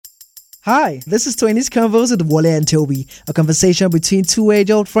Hi, this is 20s Convos with Wale and Toby, a conversation between two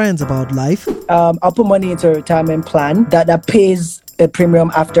age-old friends about life. I'll put money into a retirement plan that pays a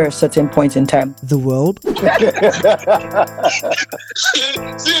premium after a certain point in time. The world. See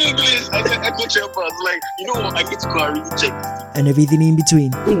English, I said echo chambers, like, you know what, I get to go and really check. And everything in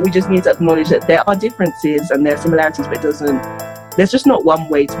between. I think we just need to acknowledge that there are differences and there are similarities, but there's just not one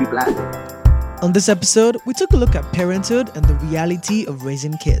way to be black. On this episode, we took a look at parenthood and the reality of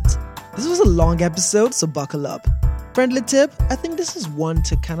raising kids. This was a long episode, so buckle up. Friendly tip, I think this is one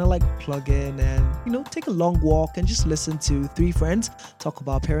to kind of like plug in and, take a long walk and just listen to three friends talk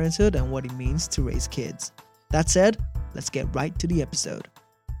about parenthood and what it means to raise kids. That said, let's get right to the episode.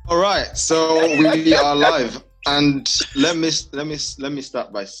 All right, so we are live. And let me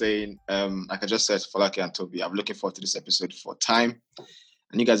start by saying, like I just said, Falake and Toby, I'm looking forward to this episode for time.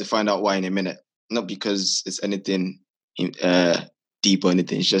 And you guys will find out why in a minute. Not because it's anything deep or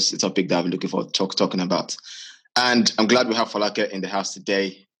anything. It's just a topic that I'm looking forward to talking about. And I'm glad we have Falake in the house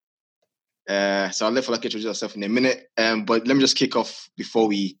today. So I'll let Falake introduce herself in a minute. But let me just kick off before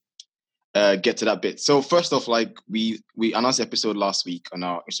we get to that bit. So first off, like we announced the episode last week on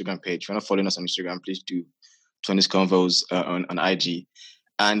our Instagram page. If you're not following us on Instagram, please do 20s Convos on IG.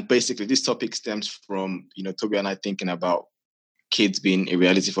 And basically this topic stems from, Toby and I thinking about kids being a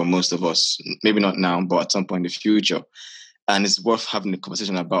reality for most of us. Maybe not now, but at some point in the future. And it's worth having a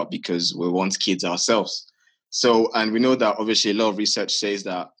conversation about because we want kids ourselves. So, and we know that obviously a lot of research says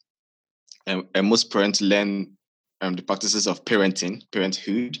that most parents learn the practices of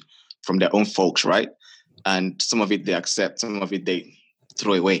parenthood from their own folks, right? And some of it they accept, some of it they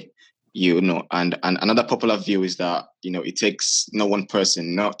throw away, And another popular view is that, it takes not one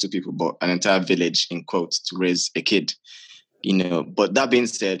person, not two people, but an entire village, in quotes, to raise a kid. But that being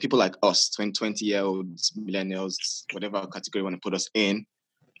said, people like us, 20-year-olds, millennials, whatever category you want to put us in,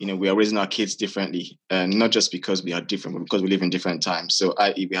 we are raising our kids differently. And not just because we are different, but because we live in different times. So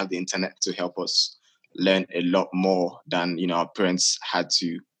i.e. we have the internet to help us learn a lot more than, our parents had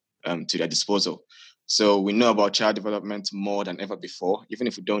to their disposal. So we know about child development more than ever before. Even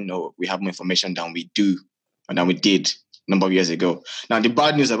if we don't know, we have more information than we do and than we did a number of years ago. Now, the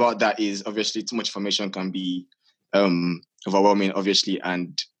bad news about that is obviously too much information can be overwhelming, obviously,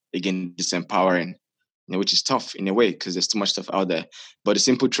 and again, disempowering, which is tough in a way because there's too much stuff out there. But the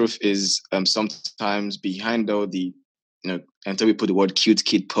simple truth is sometimes behind all the, until we put the word cute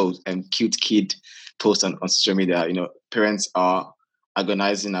kid post on social media, parents are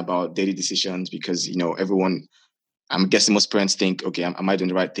agonizing about daily decisions because, everyone, I'm guessing most parents think, okay, am I doing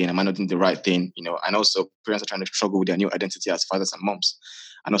the right thing? Am I not doing the right thing? And also parents are trying to struggle with their new identity as fathers and moms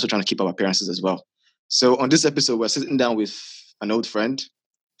and also trying to keep up appearances as well. So on this episode, we're sitting down with an old friend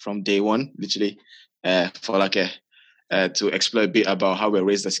from day one, literally, Falake, to explore a bit about how we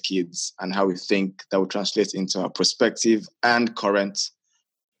raised as kids and how we think that will translate into our prospective and current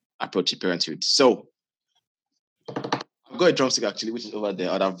approach to parenthood. So I've got a drumstick actually, which is over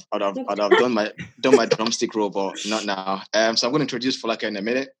there. I'd have done my drumstick roll, but not now. So I'm going to introduce Falake in a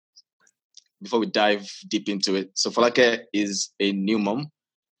minute before we dive deep into it. So Falake is a new mom.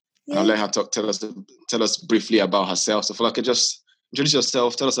 And I'll let her tell us briefly about herself. So Falake, just introduce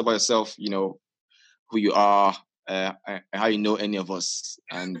yourself, tell us about yourself, who you are, how you know any of us,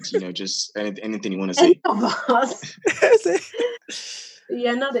 and just anything you want to say. Any of us.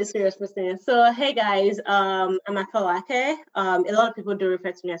 Yeah, not a serious person. So hey guys, I'm Afalake. A lot of people do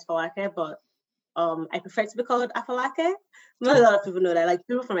refer to me as Falake, but I prefer to be called Afalake. Not a lot of people know that. Like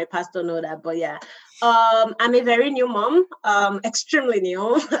people from my past don't know that, but yeah. I'm a very new mom, extremely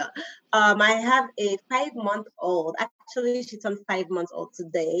new. I have a 5-month-old. Actually, she turned 5 months old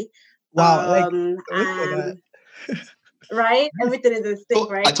today. Wow. Right? Everything is a stick,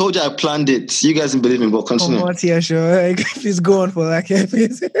 right? I told you I planned it. You guys didn't believe me, but continue. Yeah, sure. Please go on, Falake,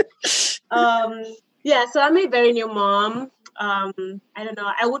 please. Yeah, so I'm a very new mom. I don't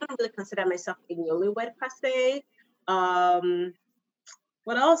know. I wouldn't really consider myself a newlywed per se.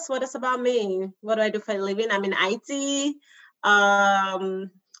 What else? What is about me? What do I do for a living? I'm in IT.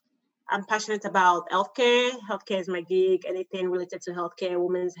 I'm passionate about healthcare. Healthcare is my gig. Anything related to healthcare,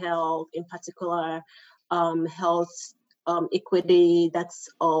 women's health in particular, health equity. That's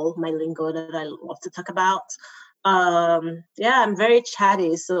all my lingo that I love to talk about. I'm very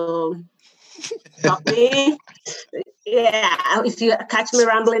chatty, so stop me. Yeah, if you catch me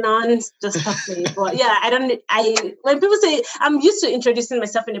rambling on, just stop me. But yeah, when people say, I'm used to introducing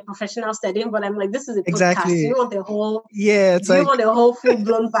myself in a professional setting, but I'm like, this is a podcast. You want the whole, want the whole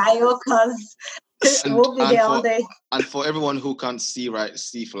full-blown bio because we'll be here all day. And for everyone who can't see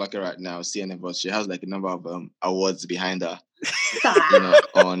Falake right now, see any of us, she has like a number of awards behind her.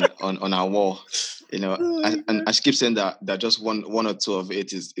 on our wall. And I keep saying that just one or two of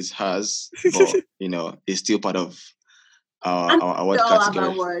it is hers, but it's still part of our award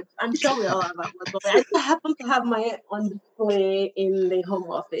category. I'm sure we all have our words, but I happen to have my on display in the home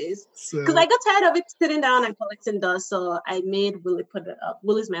office because I got tired of it sitting down and collecting dust. So I made Willie put it up.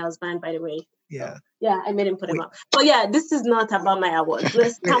 Willie's my husband, by the way. Yeah. So, yeah, I made him put him up. But yeah, this is not about my awards.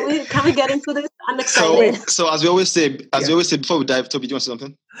 Can we get into this? I'm excited. So as we always say before we dive, Toby, do you want to say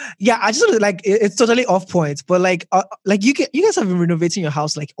something? Yeah, I just like it's totally off point, but like you guys have been renovating your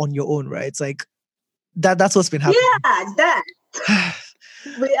house like on your own, right? It's like that's what's been happening. Yeah, that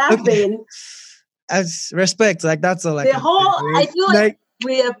we have been. As respect, like that's all. Like I feel like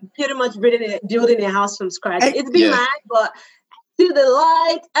we are pretty much building a house from scratch. It's been mad, but see the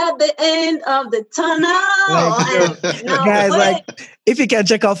light at the end of the tunnel. Guys, like if you can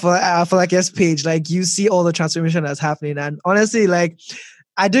check out for like S page, like you see all the transformation that's happening, and honestly, like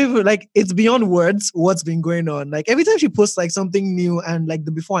I do even like it's beyond words what's been going on. Like every time she posts like something new and like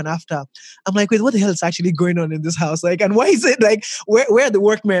the before and after, I'm like, wait, what the hell is actually going on in this house? Like, and why is it like where are the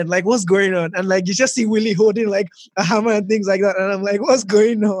workmen? Like, what's going on? And like you just see Willie holding like a hammer and things like that, and I'm like, what's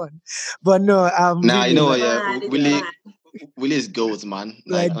going on? But no, nah, you know what? Yeah, Willie is gold, man.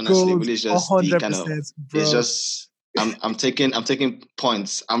 Like honestly, Willie is just the kind of. Bro. It's just. I'm taking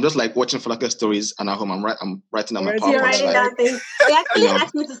points. I'm just like watching Falake stories, and at home I'm writing on my PowerPoint. You're writing down things. They actually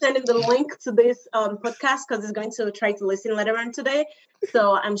asked me to send him the link to this podcast because he's going to try to listen later on today.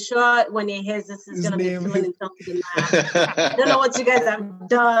 So I'm sure when he hears this, he's going to be feeling himself to the max. I don't know what you guys have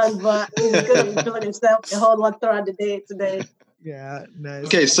done, but he's going to be feeling himself a whole lot throughout the day today. Yeah, nice.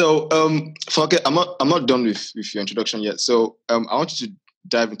 Okay, so Falake, I'm not done with your introduction yet. So I want you to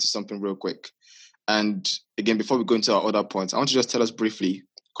dive into something real quick. And again, before we go into our other points, I want you to just tell us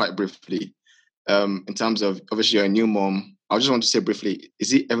quite briefly, in terms of, obviously you're a new mom. I just want to say briefly,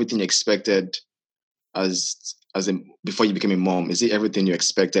 is it everything you expected before you became a mom? Is it everything you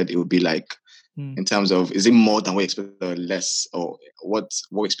expected it would be like, in terms of, is it more than what you expected or less? Or what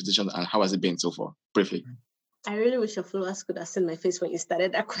expectations and how has it been so far? Briefly. I really wish your followers could have seen my face when you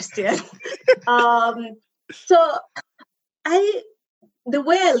started that question. So the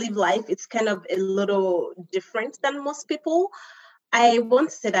way I live life, it's kind of a little different than most people. I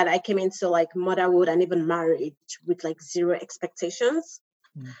won't say that I came into like motherhood and even marriage with like zero expectations.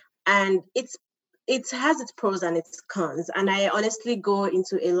 And it has its pros and its cons. And I honestly go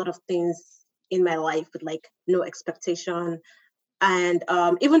into a lot of things in my life with like no expectation. And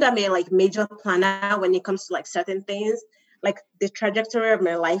even though I'm a like major planner when it comes to like certain things, like the trajectory of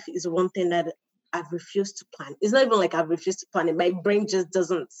my life is one thing that I've refused to plan. It's not even like I've refused to plan it. My brain just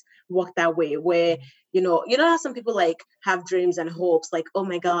doesn't work that way where, you know how some people like have dreams and hopes like, oh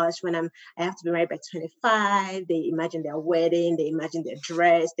my gosh, when I have to be married by 25, they imagine their wedding, they imagine their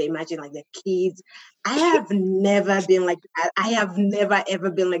dress, they imagine like their kids. I have never been like that. I have never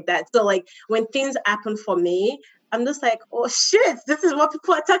ever been like that. So like when things happen for me, I'm just like, oh shit, this is what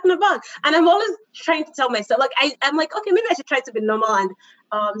people are talking about. And I'm always trying to tell myself, like, I'm like, okay, maybe I should try to be normal and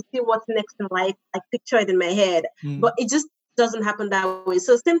see what's next in life, like picture it in my head. But it just doesn't happen that way.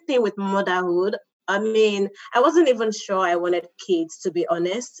 So same thing with motherhood. I mean, I wasn't even sure I wanted kids, to be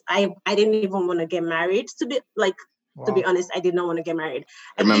honest. I didn't even want to get married, to be honest, I did not want to get married.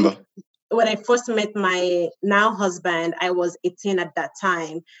 I remember when I first met my now husband, I was 18 at that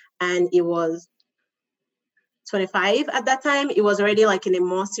time, and it was 25 at that time. It was already like in a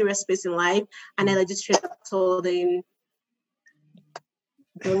more serious space in life. And I just straight up told him,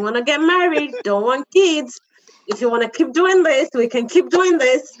 don't want to get married, don't want kids. If you want to keep doing this, we can keep doing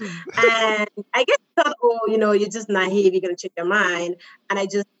this. And I guess I thought, you're just naive, you're going to change your mind. And I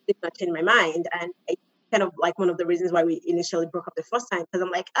just did not change my mind. And I kind of like one of the reasons why we initially broke up the first time, because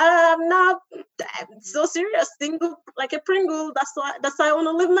I'm like, no, I'm so serious, single like a Pringle. That's how I want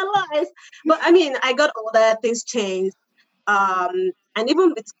to live my life. But I mean, I got older, things changed. And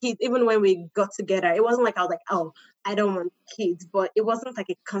even with kids, even when we got together, it wasn't like I was like, oh, I don't want kids, but it wasn't like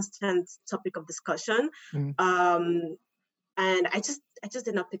a constant topic of discussion. And I just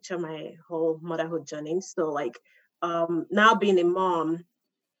did not picture my whole motherhood journey. So like now being a mom,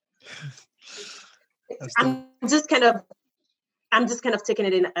 I'm just kind of taking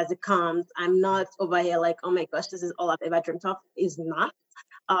it in as it comes. I'm not over here like, oh my gosh, this is all I've ever dreamt of. Is not.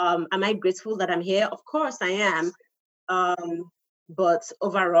 Am I grateful that I'm here? Of course I am. But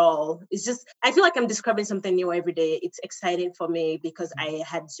overall, it's just, I feel like I'm discovering something new every day. It's exciting for me because I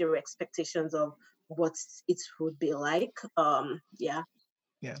had zero expectations of what it would be like. Yeah.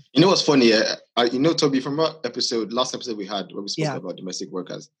 Yeah. You know what's funny? Toby, from our last episode we had where we spoke Yeah. about domestic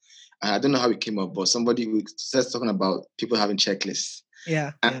workers, and I don't know how it came up, but somebody says talking about people having checklists.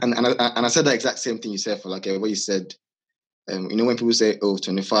 Yeah. And I said the exact same thing you said for like what you said. When people say, "Oh,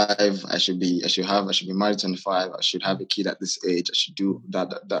 25, I should be married 25, I should have a kid at this age, I should do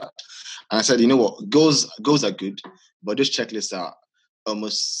that." And I said, you know what, goals are good, but those checklists are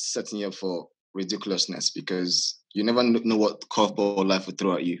almost setting you up for ridiculousness because you never know what curveball life will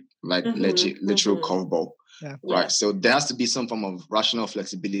throw at you, like literal curveball. Yeah. Right. So there has to be some form of rational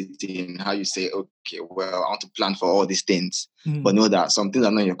flexibility in how you say, okay, well, I want to plan for all these things, but know that some things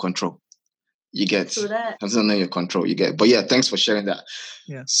are not in your control. You get something under your control. You get, but yeah, thanks for sharing that.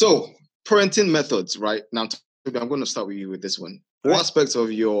 Yeah. So parenting methods, right now, I'm going to start with you with this one. What aspects of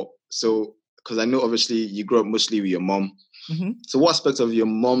because I know obviously you grew up mostly with your mom. Mm-hmm. So what aspects of your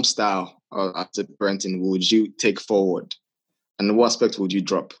mom's style after parenting would you take forward, and what aspects would you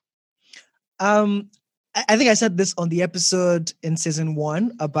drop? I think I said this on the episode in season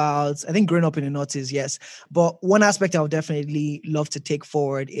 1 about, I think, growing up in the Northeast, yes. But one aspect I would definitely love to take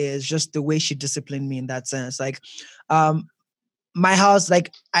forward is just the way she disciplined me in that sense. Like, my house,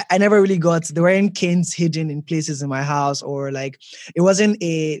 like I never really there weren't canes hidden in places in my house, or like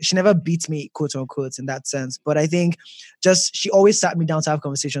she never beat me, quote unquote, in that sense. But I think just she always sat me down to have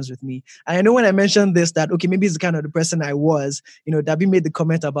conversations with me. And I know when I mentioned this that, okay, maybe it's kind of the person I was, Dabi made the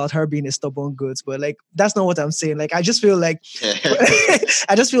comment about her being a stubborn goat, but like, that's not what I'm saying. Like, I just feel like,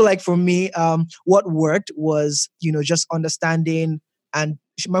 for me, what worked was, just understanding. And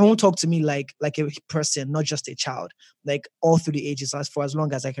my mom talked to me like a person, not just a child, like all through the ages, for as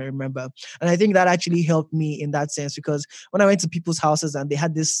long as I can remember. And I think that actually helped me in that sense, because when I went to people's houses and they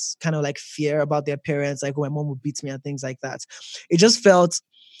had this kind of like fear about their parents, like, oh, my mom would beat me and things like that, it just felt,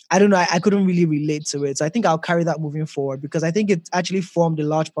 I don't know, I couldn't really relate to it. So I think I'll carry that moving forward, because I think it actually formed a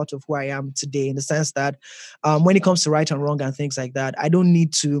large part of who I am today, in the sense that when it comes to right and wrong and things like that, you don't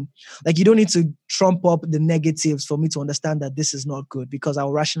need to trump up the negatives for me to understand that this is not good, because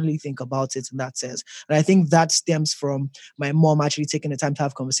I'll rationally think about it in that sense. And I think that stems from my mom actually taking the time to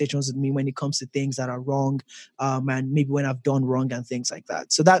have conversations with me when it comes to things that are wrong, and maybe when I've done wrong and things like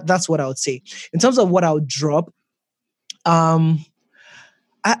that. So that's what I would say. In terms of what I would drop,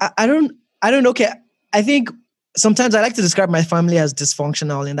 I don't know. Okay, I think sometimes I like to describe my family as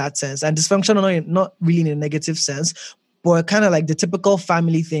dysfunctional in that sense, and dysfunctional not really in a negative sense, but kind of like the typical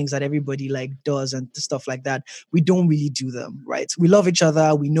family things that everybody like does and stuff like that. We don't really do them, right? We love each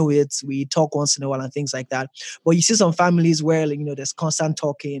other, we know it, we talk once in a while and things like that. But you see some families where, like, there's constant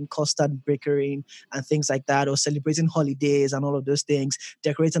talking, constant bickering and things like that, or celebrating holidays and all of those things,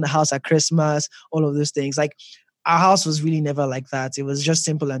 decorating the house at Christmas, all of those things. Like, our house was really never like that. It was just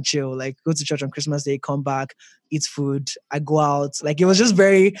simple and chill. Like, go to church on Christmas Day, come back, eat food, I go out. Like, it was just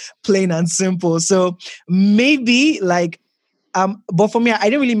very plain and simple. So maybe like, but for me, I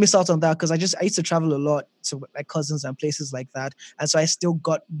didn't really miss out on that, because I used to travel a lot to my cousins and places like that. And so I still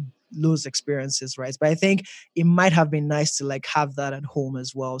got those experiences, right? But I think it might have been nice to like have that at home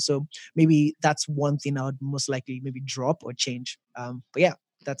as well. So maybe that's one thing I would most likely maybe drop or change. But yeah,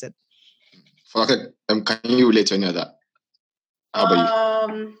 that's it. Okay, can you relate to any of that? How about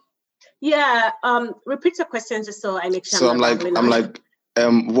you? Yeah. Repeat your question just so I make sure. So I'm like,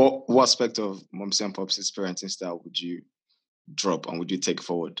 what aspect of Mom's and Pop's parenting style would you drop and would you take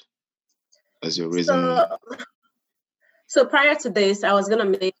forward as you're raising? So prior to this, I was gonna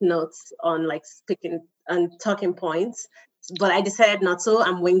make notes on like speaking and talking points, but I decided not to.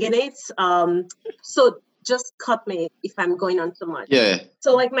 I'm winging it. So just cut me if I'm going on too much. Yeah.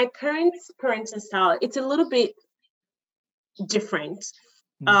 So like my current parenting style, it's a little bit different.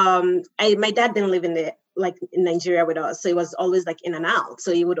 My dad didn't live in Nigeria with us, so he was always like in and out.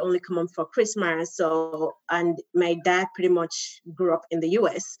 So he would only come home for Christmas. And my dad pretty much grew up in the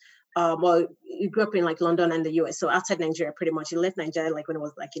US. Well, he grew up in like London and the US. So outside Nigeria, pretty much he left Nigeria like when he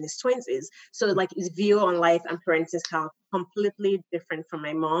was like in his 20s. So like his view on life and parenting style completely different from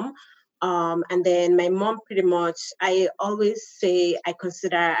my mom. And then my mom pretty much, I always say I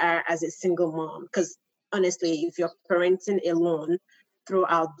consider her as a single mom, because honestly, if you're parenting alone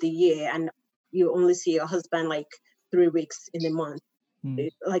throughout the year and you only see your husband like 3 weeks in a month,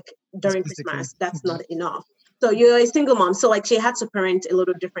 like during Christmas, that's not enough. So you're a single mom. So like she had to parent a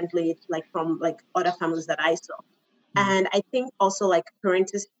little differently, like from like other families that I saw. And I think also like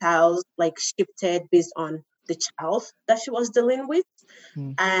parenting styles like shifted based on the child that she was dealing with.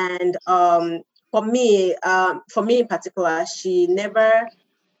 And for me in particular,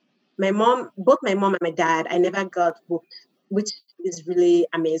 both my mom and my dad, I never got booked, which is really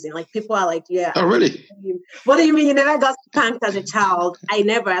amazing. Like people are like, yeah. Oh, really? What do you mean you never got spanked as a child? I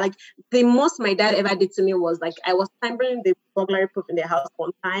never. Like the most my dad ever did to me was like I was climbing the burglary proof in their house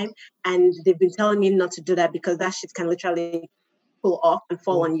one time, and they've been telling me not to do that because that shit can literally pull off and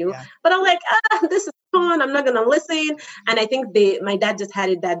fall on you. Yeah. But I'm like, this is fun. I'm not gonna listen. And I think my dad just had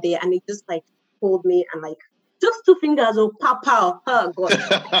it that day, and he just like pulled me and like just 2 fingers, pow pow. Oh God,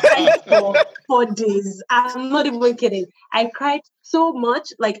 I cried for 4 days. I'm not even kidding. I cried so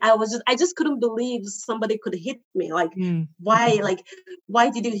much, like I just couldn't believe somebody could hit me. Like why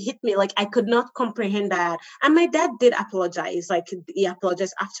did you hit me? Like I could not comprehend that. And my dad did apologize. Like he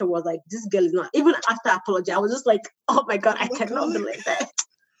apologized afterwards. Like this girl is not even after apology. I was just like, oh my God, I cannot believe that.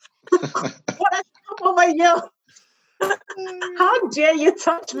 What a step over you! How dare you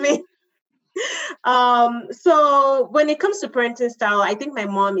touch me? So when it comes to parenting style, I think my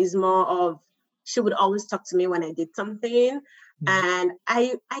mom is more of, she would always talk to me when I did something. And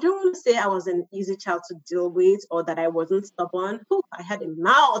I don't want to say I was an easy child to deal with or that I wasn't stubborn. I had a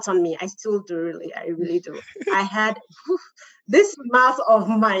mouth on me. I still do, really. I really do. I had this mouth of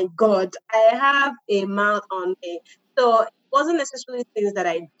my God. I have a mouth on me. So it wasn't necessarily things that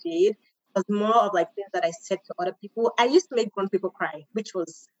I did. It was more of like things that I said to other people. I used to make grown people cry, which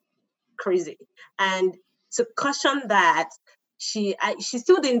was crazy. And to caution that, she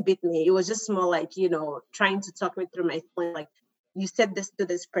still didn't beat me. It was just more like, trying to talk me through my feeling, like, you said this to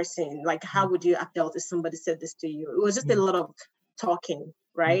this person, like how would you have felt if somebody said this to you? It was just a lot of talking,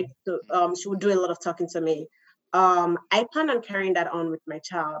 right? So she would do a lot of talking to me. I plan on carrying that on with my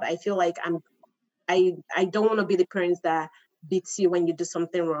child. I feel like I don't want to be the parents that beats you when you do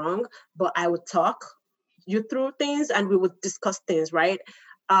something wrong, but I would talk you through things and we would discuss things, right?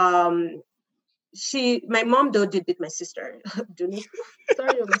 My mom though did beat my sister.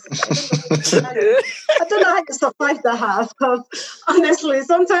 Sorry, my sister. I don't know how to survive the house, because honestly,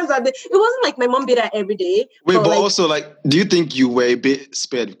 sometimes it wasn't like my mom beat her every day. Wait, but also, like, do you think you were a bit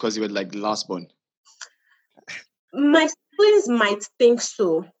spared because you were like the last born? My siblings might think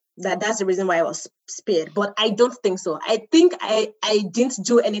so, that's the reason why I was spared, but I don't think so. I think I didn't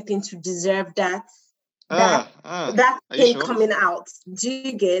do anything to deserve that thing coming out. Do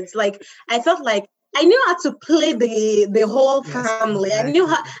you get? Like, I felt like I knew how to play the whole family. Exactly.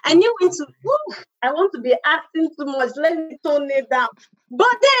 I knew when to. I want to be acting too much. Let me tone it down. But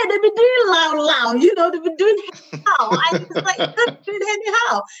then they be doing loud. They be doing anyhow. I was like, they're doing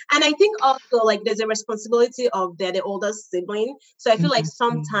anyhow. And I think also like there's a responsibility of they're the older sibling. So I feel like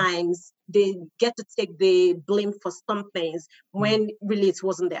sometimes they get to take the blame for some things when really it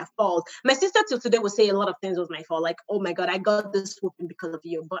wasn't their fault. My sister till today will say a lot of things was my fault. Like, oh my God, I got this whooping because of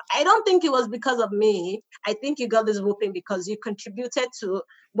you. But I don't think it was because of me. I think you got this whooping because you contributed to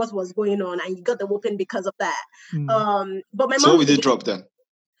what was going on and you got the whooping because of that. But my mom. So what would you drop then?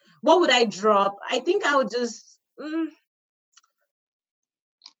 What would I drop? I think I would just.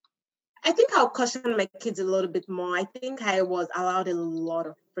 I think I'll caution my kids a little bit more. I think I was allowed a lot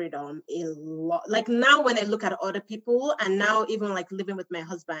of freedom, a lot. Like now when I look at other people and now even like living with my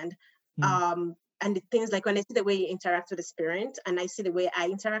husband, and the things like when I see the way he interacts with his parent and I see the way I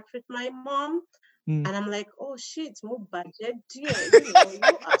interact with my mom, and I'm like, oh shit, move budget, dear, you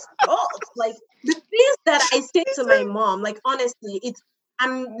are spoiled. Like the things that I say to my mom, like honestly,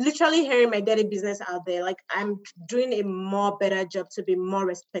 I'm literally hearing my daddy business out there. Like I'm doing a more better job to be more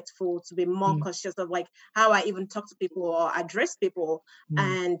respectful, to be more cautious of like how I even talk to people or address people.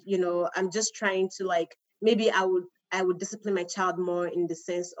 And, I'm just trying to like, maybe I would discipline my child more in the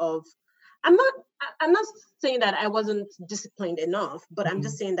sense of, I'm not saying that I wasn't disciplined enough, but I'm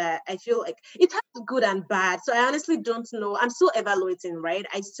just saying that I feel like it has good and bad. So I honestly don't know. I'm still evaluating, right?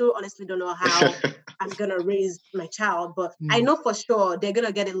 I still honestly don't know how I'm going to raise my child, but I know for sure they're going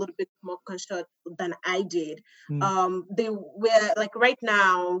to get a little bit more conscious than I did. They were like right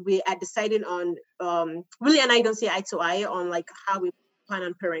now we are deciding on, Willie and I don't see eye to eye on like how we plan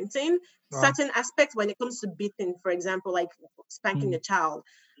on parenting. Certain aspects when it comes to beating, for example, like spanking a child.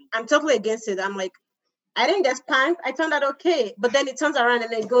 I'm totally against it. I'm like, I didn't get spanked. I turned out okay. But then it turns around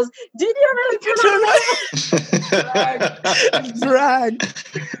and it goes, did you really turn out? Drag.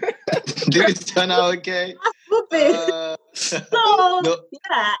 Did it turn out okay? Yeah,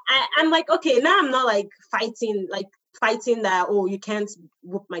 I'm like, okay, now I'm not like fighting that, oh, you can't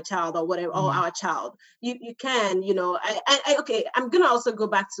whoop my child or whatever, or our child. You can, I okay, I'm going to also go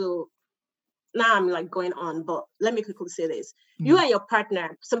back to, now I'm like going on, but let me quickly say this. You and your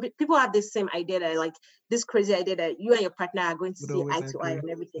partner, some people have this same idea that like this crazy idea that you and your partner are going to see eye to eye on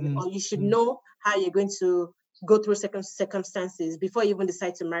everything, or you should know how you're going to go through circumstances before you even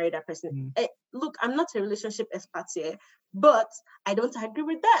decide to marry that person. Look, I'm not a relationship expert here, but I don't agree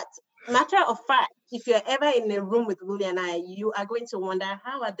with that. Matter of fact, if you're ever in a room with Willie and I, you are going to wonder,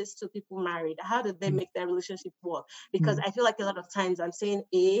 how are these two people married? How did they make their relationship work? Because I feel like a lot of times I'm saying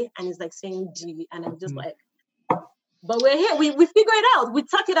A and it's like saying G, and I'm just like, but we're here. We figure it out. We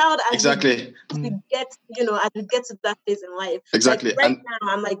talk it out as we get, as we get to that phase in life. Exactly. Like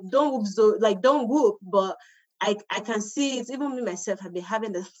now, I'm like, don't whoop. But I can see it. Even me myself, I've been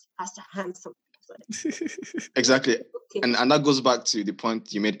having this faster hand sometimes. Exactly. Okay. And that goes back to the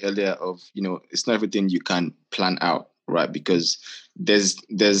point you made earlier of, it's not everything you can plan out, right? Because there's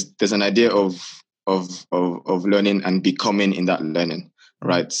an idea of learning and becoming in that learning,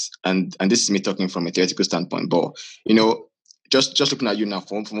 right? And this is me talking from a theoretical standpoint, but just looking at you now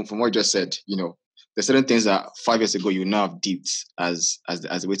from what you just said, there's certain things that 5 years ago you now have deeped as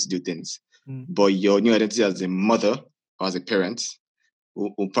a way to do things, but your new identity as a mother or as a parent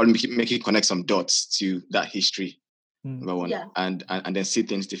will probably make you connect some dots to that history, number one, and then see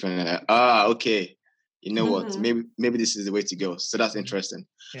things differently. Like, okay, you know what? Maybe this is the way to go. So that's interesting.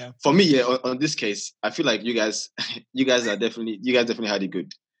 Yeah. For me, on this case, I feel like you guys definitely had it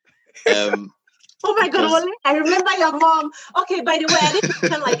good. Oh my God, Wale, I remember your mom. Okay, by the way, I didn't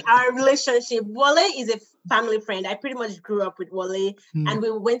mention like our relationship. Wale is a family friend. I pretty much grew up with Wale and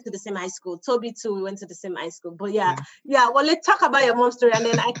we went to the same high school. Toby too, we went to the same high school. But yeah, Wale, talk about your mom's story and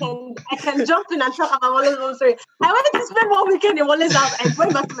then I can jump in and talk about Wale's mom's story. I wanted to spend 1 weekend in Wale's house. I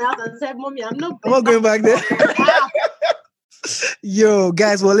went back to my house and said, Mommy, I'm not going back there. Yo,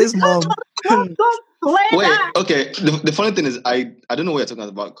 guys, Wale's mom. Wait, okay. The funny thing is, I don't know what you're talking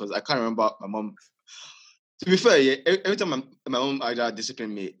about because I can't remember my mom. To be fair, every time my mom either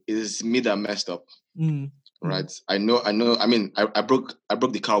disciplined me, it's me that messed up. Right? I know. I mean, I broke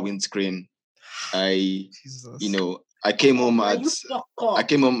the car windscreen. I came home at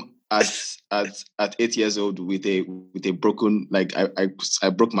 8 years old with a broken, like I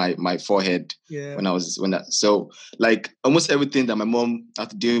broke my forehead so like almost everything that my mom had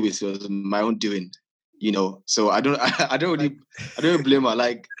to deal with was my own doing. So I don't really blame her.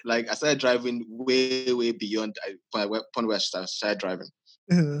 Like I started driving way beyond the point where I started driving.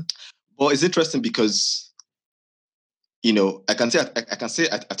 But it's interesting because I can say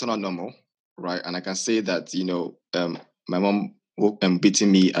I turned out normal, right? And I can say that my mom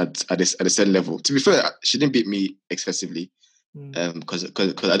beating me at a certain level. To be fair, she didn't beat me excessively, because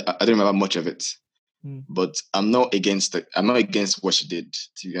I don't remember much of it. But I'm not against it. I'm not against what she did,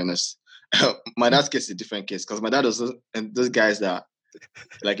 to be honest. My dad's case is a different case because my dad was those guys that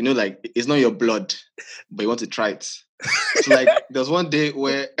like it's not your blood, but you want to try it. So like there was one day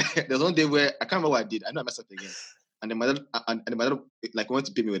where I can't remember what I did. I know I messed up again. And then my dad like wanted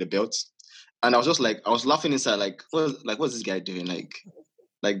to beat me with a belt. And I was just like, I was laughing inside, like what's this guy doing?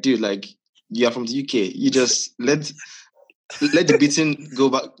 Like dude, like you are from the UK. You just let the beating go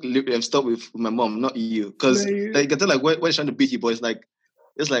back and stop with my mom, not you. Because like you can tell like when he's trying to beat you, but it's not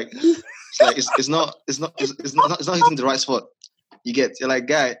hitting the right spot. You get, you're like,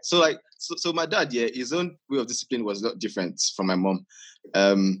 guy. So my dad, his own way of discipline was not different from my mom.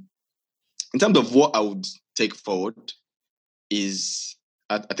 In terms of what I would take forward is,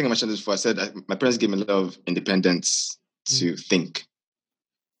 I think I mentioned this before. I said my parents gave me a lot of independence to think.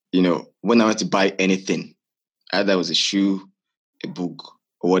 When I went to buy anything, either it was a shoe, a book,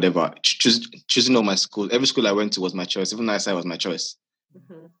 or whatever, choosing all my school. Every school I went to was my choice. Even ISI was my choice.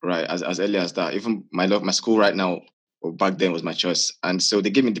 Right, as early as that. Even my school right now or back then was my choice. And so they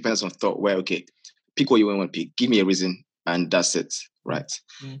gave me independence on thought where, okay, pick what you want to pick. Give me a reason and that's it. Right.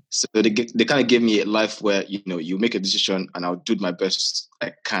 So they kind of gave me a life where, you make a decision and I'll do my best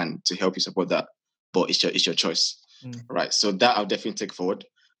I can to help you support that. But it's your choice. Right. So that I'll definitely take forward.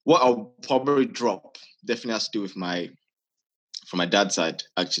 What I'll probably drop definitely has to do with from my dad's side,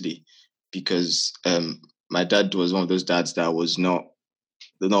 actually, because my dad was one of those dads that was not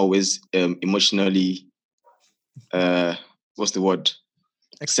always emotionally what's the word?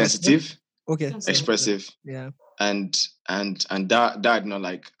 Sensitive. Okay. Expressive. Yeah. And that not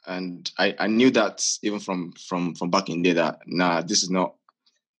like, and I knew that even from back in the day that this is not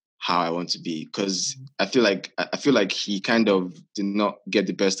how I want to be, because I feel like he kind of did not get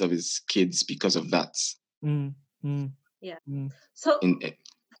the best of his kids because of that. So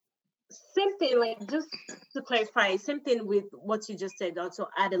same thing, like just to clarify, same thing with what you just said, also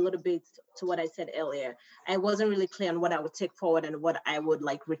add a little bit to what I said earlier. I wasn't really clear on what I would take forward and what I would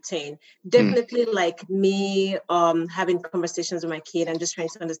like retain. Definitely like me having conversations with my kid and just trying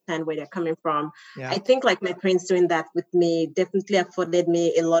to understand where they're coming from. I think like my parents doing that with me definitely afforded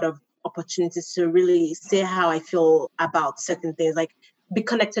me a lot of opportunities to really say how I feel about certain things, like be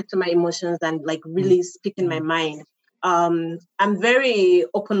connected to my emotions and like really speak in my mind. I'm very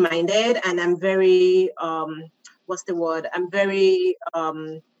open-minded, and I'm very what's the word? I'm very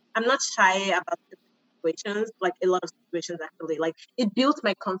I'm not shy about situations, like a lot of situations actually. Like it built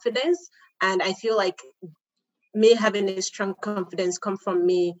my confidence, and I feel like me having a strong confidence come from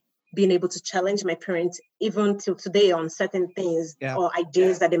me being able to challenge my parents even till today on certain things or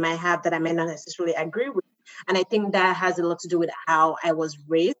ideas that they might have that I may not necessarily agree with. And I think that has a lot to do with how I was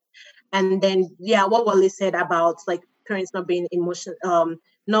raised. And then, what Wally said about like parents not being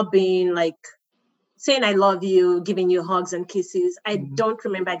not being like saying I love you, giving you hugs and kisses. I don't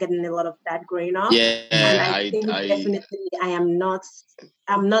remember getting a lot of that growing up. Yeah, and I think definitely I'm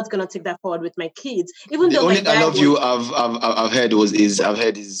not gonna take that forward with my kids. Even the though only my dad I love you I've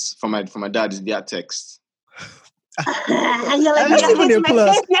heard is from my dad is their text. and you're like, That's even a my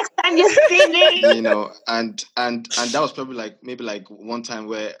plus. face next time you see me. You know, and that was probably maybe one time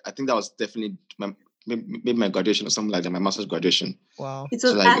where I think that was definitely maybe my graduation or something like that, my master's graduation. Wow. It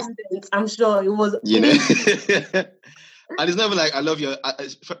was accident. I'm sure it was. You know, and it's never like I love you.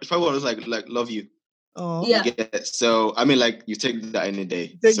 If I was like love you. Oh yeah. So I mean, like you take that any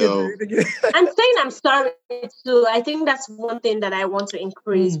day. Take so it. I'm saying I'm sorry too. I think that's one thing that I want to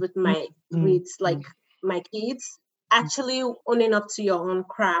increase with my my kids. Actually owning up to your own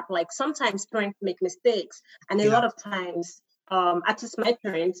crap. Like sometimes parents make mistakes, and a lot of times, at least my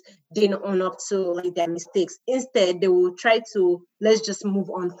parents didn't own up to like their mistakes. Instead, they will try to let's just move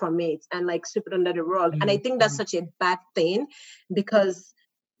on from it and like sweep it under the rug. And I think that's such a bad thing, because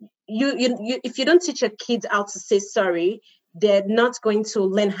you if you don't teach your kids how to say sorry, they're not going to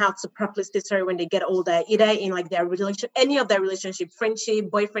learn how to properly say sorry when they get older, either in like their relation, any of their relationship, friendship,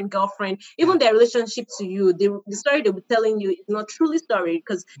 boyfriend, girlfriend, even their relationship to you. The story they'll be telling you is not truly sorry,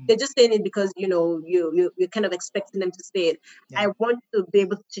 because they're just saying it because you're kind of expecting them to say it. I want to be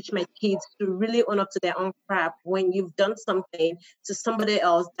able to teach my kids to really own up to their own crap. When you've done something to somebody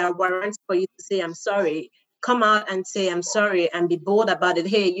else that warrants for you to say I'm sorry, come out and say I'm sorry and be bold about it.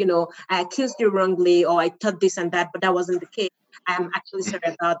 Hey, I accused you wrongly, or I thought this and that, but that wasn't the case. I'm actually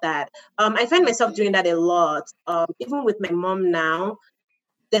sorry about that. I find myself doing that a lot. Even with my mom now,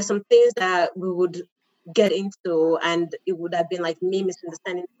 there's some things that we would get into and it would have been like me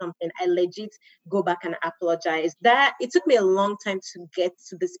misunderstanding something. I legit go back and apologize. That it took me a long time to get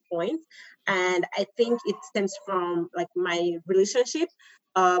to this point, and I think it stems from like my relationship.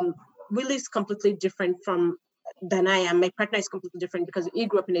 Willie is completely different than I am. My partner is completely different because he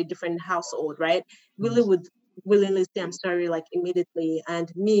grew up in a different household, right? Willie would willingly say I'm sorry like immediately,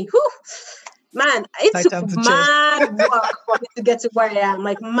 and me, man, it took mad work for me to get to where I am,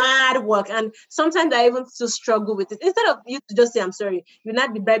 like mad work. And sometimes I even still struggle with it. Instead of you to just say I'm sorry, you'll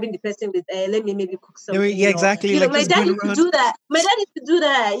not be bribing the person with, let me maybe cook something. Yeah, exactly. Like my dad used to do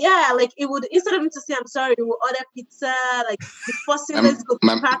that. Yeah, like it would, instead of him to say I'm sorry, he would order pizza, like the forcing, let's go.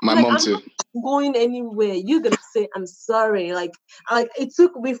 My mom too. I'm not going anywhere. You're gonna say I'm sorry. Like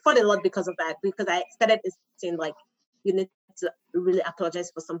we fought a lot because of that, because I started insisting like you need to really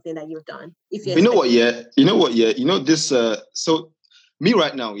apologize for something that you've done. If you know what, this. So me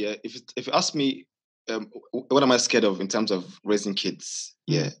right now, if you ask me, what am I scared of in terms of raising kids?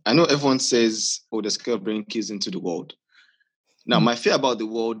 I know everyone says, they're scared of bringing kids into the world. Now, my fear about the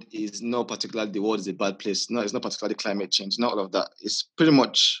world is not particularly the world is a bad place. No, it's not particularly climate change. Not all of that. It's pretty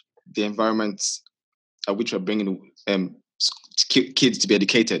much the environment at which we're bringing kids to be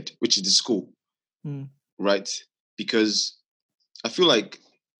educated, which is the school, right? Because I feel like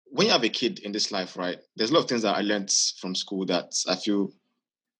when you have a kid in this life, right, there's a lot of things that I learned from school that I feel,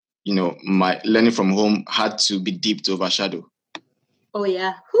 my learning from home had to be deep to overshadow. Oh,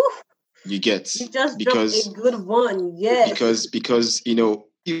 yeah. Whew. You get. You just dropped a good one, yes. Because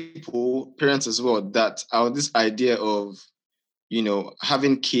people, parents as well, that are this idea of,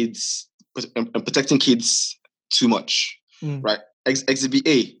 having kids and protecting kids too much, right? Exhibit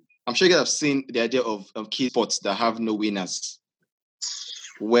A. I'm sure you guys have seen the idea of kids sports that have no winners,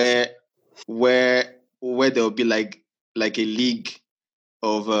 where there'll be like a league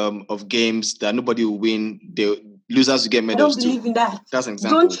of games that nobody will win. The losers will get medals. I don't believe in that. That's an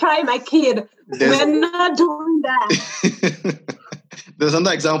example. Don't try, my kid. We're not doing that. There's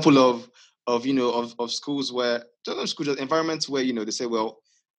another example of schools where environments where they say,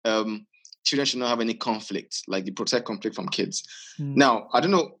 children should not have any conflict, like they protect conflict from kids. Now, I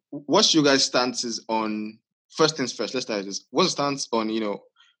don't know what's your guys' stances on. First things first, let's start with this. What's the stance on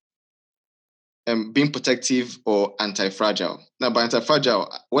being protective or anti-fragile? Now, by anti-fragile,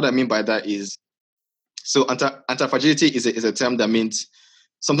 what I mean by that is, so anti-fragility is a term that means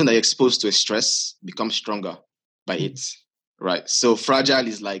something that you're exposed to a stress becomes stronger by it, right? So fragile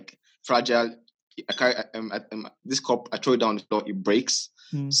is like fragile. This cup, I throw it down the floor, it breaks.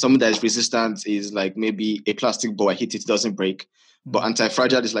 Something that is resistant is like maybe a plastic ball. I hit it doesn't break. But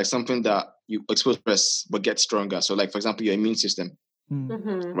anti-fragile is like something that you expose to stress but get stronger. So, like for example, your immune system,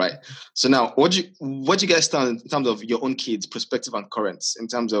 right? So now, what do you guys stand in terms of your own kids' perspective and currents? In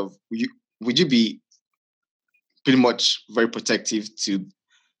terms of would you be pretty much very protective to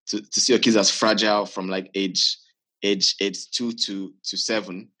see your kids as fragile from like age 2 to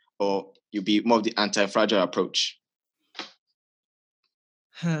 7, or you be more of the anti-fragile approach?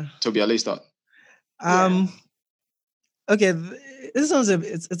 Toby, I'll let you start. Okay, this sounds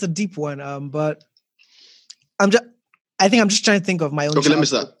it's a deep one. But I think I'm just trying to think of my own. Okay, let me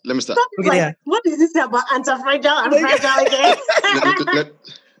start. Okay, like, what is this about anti-fragile and fragile again?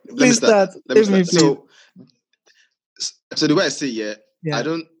 Let me start. So the way I say, I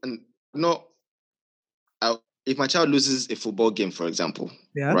don't know. If my child loses a football game, for example,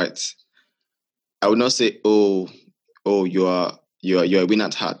 right, I would not say, oh, you're a winner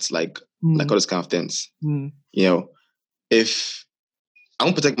at heart, like all those kind of things. You know, if I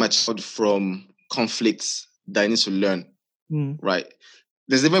want to protect my child from conflicts that I need to learn, right?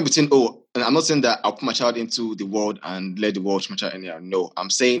 There's a difference between, and I'm not saying that I'll put my child into the world and let the world my child anyhow. No, I'm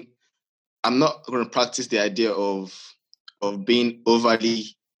saying I'm not going to practice the idea of being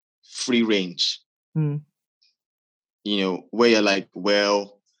overly free range. You know, where you're like,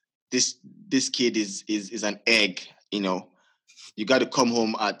 well, this kid is an egg. You know, you got to come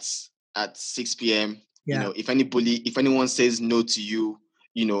home at 6 p.m. You know, if anyone says no to you,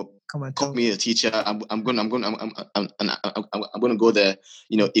 you know, call me a teacher. I'm gonna go there.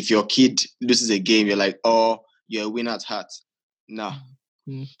 You know, if your kid loses a game, you're like, oh, you're a winner at heart. Nah,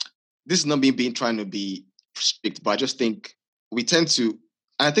 this is not me being trying to be strict, but I just think we tend to.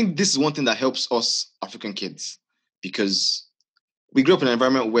 And I think this is one thing that helps us African kids, because we grew up in an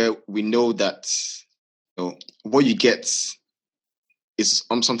environment where we know that what you get is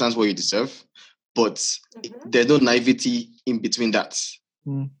sometimes what you deserve, but there's no naivety in between that.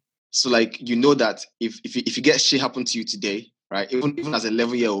 So like, you know that if you get shit happen to you today, right, even as an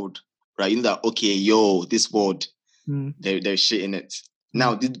 11-year-old, right, you know that, okay, this world, there's shit in it.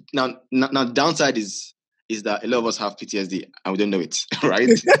 Now downside is that a lot of us have PTSD and we don't know it, right?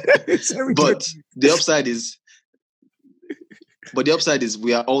 But the upside is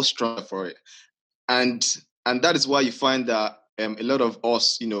we are all stronger for it, and that is why you find that a lot of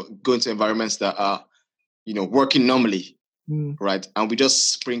us, you know, go into environments that are, you know, working normally, right, and we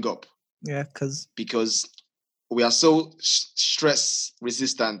just spring up, because we are so stress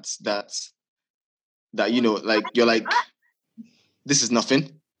resistant that you know, like, you're like, this is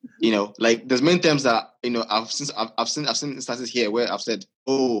nothing. You know, like, there's many times that, you know, I've seen instances here where I've said,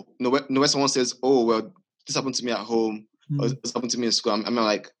 oh, no, where someone says, oh, well, this happened to me at home, or this happened to me in school. I'm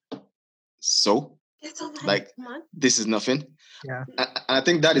like, so, like, this is nothing. And I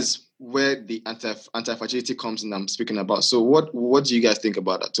think that is where the anti-fragility comes in. I'm speaking about. So, what do you guys think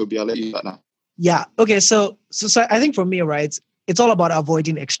about that, Toby? I'll let you start now. Yeah. Okay. So I think for me, right, it's all about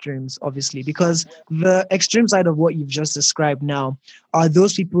avoiding extremes, obviously, because the extreme side of what you've just described now are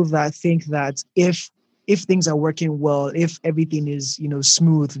those people that think that if things are working well, if everything is, you know,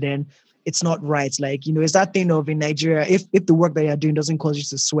 smooth, then it's not right. Like, you know, it's that thing of, in Nigeria, if the work that you're doing doesn't cause you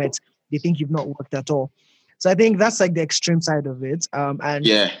to sweat, they think you've not worked at all. So I think that's like the extreme side of it.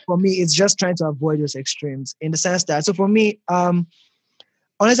 For me, it's just trying to avoid those extremes, in the sense that, so for me,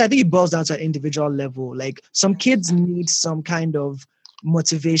 honestly, I think it boils down to an individual level. Like, some kids need some kind of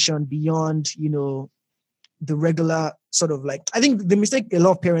motivation beyond, you know, the regular sort of, like, I think the mistake a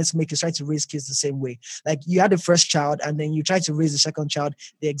lot of parents make is try to raise kids the same way. Like, you had the first child and then you try to raise the second child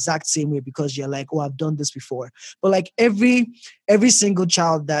the exact same way because you're like, oh, I've done this before. But like, every single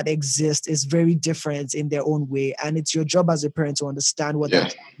child that exists is very different in their own way. And it's your job as a parent to understand what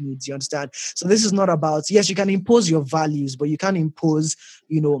that child needs, you understand? So this is not about, yes, you can impose your values, but you can't impose,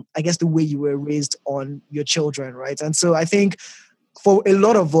 you know, I guess, the way you were raised on your children, right? And so I think, for a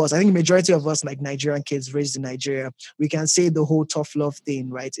lot of us, I think majority of us, like Nigerian kids raised in Nigeria, we can say the whole tough love thing,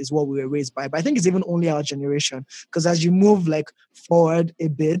 right, is what we were raised by. But I think it's even only our generation, because as you move like forward a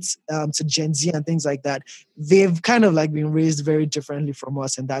bit to Gen Z and things like that, they've kind of like been raised very differently from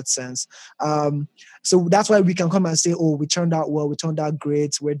us in that sense. So that's why we can come and say, oh, we turned out well, we turned out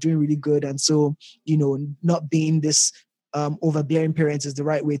great, we're doing really good. And so, you know, not being this overbearing parents is the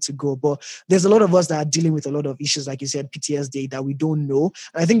right way to go. But there's a lot of us that are dealing with a lot of issues, like you said, PTSD, that we don't know.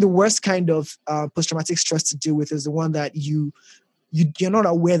 And I think the worst kind of post-traumatic stress to deal with is the one that you you're not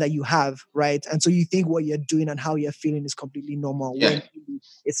aware that you have, right? And so you think what you're doing and how you're feeling is completely normal when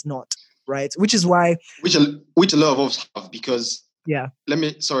it's not, right? Which is why which a lot of us have, because let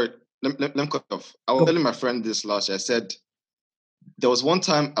me cut off. I was telling my friend this last year. I said there was one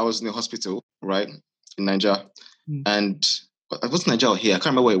time I was in the hospital, right, in Nigeria, and I was in Nigeria here. I can't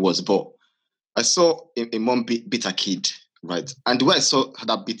remember where it was, but I saw a mom beat a kid, right? And the way I saw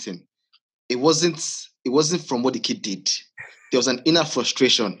that beating, it wasn't from what the kid did. There was an inner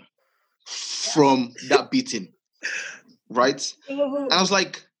frustration from that beating, right? And I was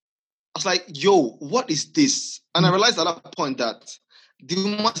like, yo, what is this? And I realized at that point that the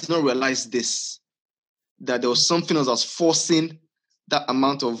woman did not realize this, that there was something else that was forcing that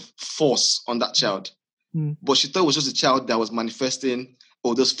amount of force on that child. But she thought it was just a child that was manifesting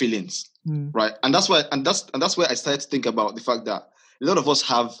all those feelings, right? And that's why, and that's where I started to think about the fact that a lot of us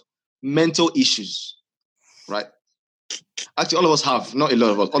have mental issues, right? Actually, all of us have, not a lot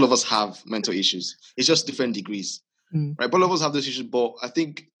of us, all of us have mental issues. It's just different degrees, right? But all of us have those issues, but I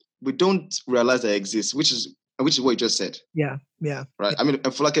think we don't realize they exist, which is what you just said. Yeah. Right. I mean,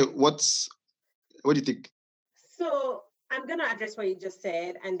 for like, what do you think? So I'm going to address what you just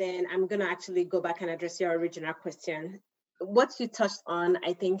said, and then I'm going to actually go back and address your original question. What you touched on,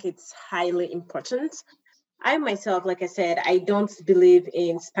 I think it's highly important. I myself, like I said, I don't believe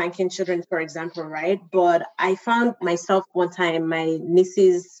in spanking children, for example, right? But I found myself one time, my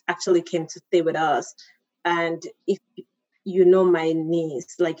nieces actually came to stay with us. And if you know my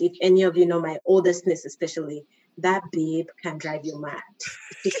niece, like if any of you know my oldest niece especially, that babe can drive you mad.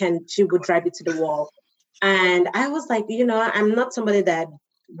 She would drive you to the wall. And I was like, I'm not somebody that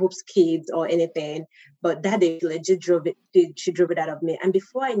whoops kids or anything, but that day legit she drove it out of me. And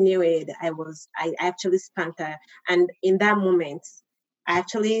before I knew it, I actually spanked her. And in that moment, I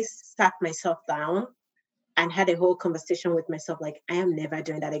actually sat myself down and had a whole conversation with myself, like, I am never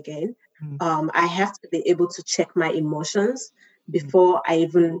doing that again. I have to be able to check my emotions before I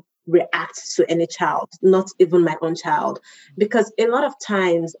even react to any child, not even my own child. Because a lot of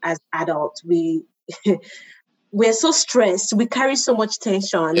times as adults, we're so stressed, we carry so much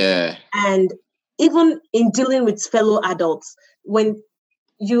tension. And even in dealing with fellow adults, when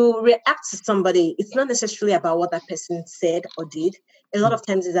you react to somebody, it's not necessarily about what that person said or did. A lot of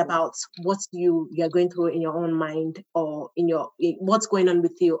times it's about what you're going through in your own mind or what's going on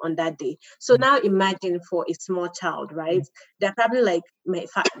with you on that day. So now imagine for a small child, right? They're probably like,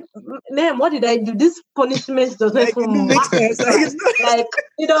 ma'am, what did I do? This punishment doesn't even make sense. Like,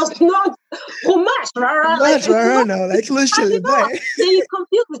 it does not much, right? Then you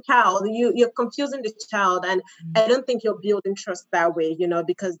confuse the child. You're confusing the child, and I don't think you're building trust that way,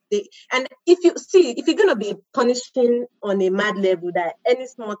 because if you're gonna be punishing on a mad level that any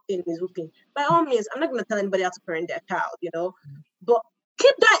small thing is whooping, by all means, I'm not gonna tell anybody how to parent their child, but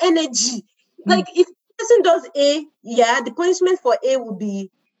keep that energy. Like if the person does A, the punishment for A would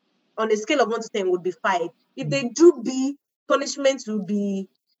be on a scale of 1 to 10 would be 5. If they do B, punishment will be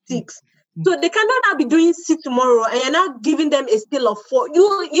 6. So they cannot now be doing C tomorrow, and you're not giving them a scale of 4.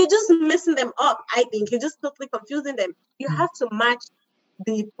 You're just messing them up. I think you're just totally confusing them. You have to match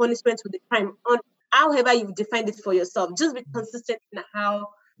the punishment with the crime on however you defined it for yourself. Just be consistent in how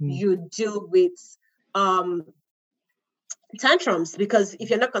you deal with tantrums, because if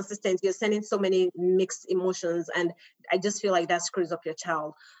you're not consistent, you're sending so many mixed emotions, and I just feel like that screws up your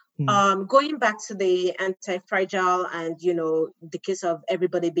child. Going back to the anti-fragile and the case of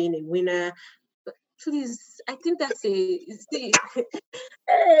everybody being a winner, please, I think that's when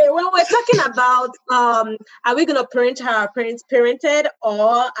we're talking about are we gonna parent how our parents parented,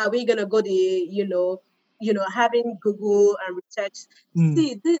 or are we gonna go the having Google and research?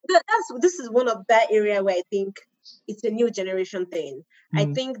 See, this is one of that area where I think it's a new generation thing. I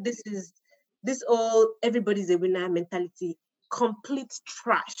think this all everybody's a winner mentality, complete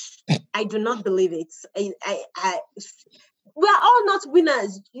trash. I do not believe it. We are all not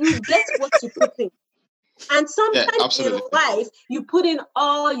winners. You get what you put in. And sometimes in life, you put in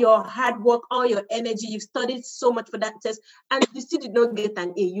all your hard work, all your energy. You've studied so much for that test, and you still did not get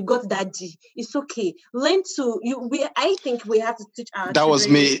an A. You got that G. It's okay. Learn to I think we have to teach our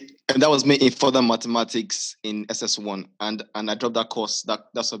children. That was me in further mathematics in SS1, and I dropped that course,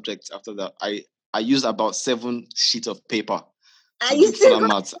 that subject after that. I used about 7 sheets of paper.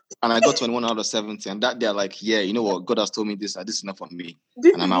 Maths, and I got 21 out of 70, and that they're like, you know what, God has told me this is enough for me.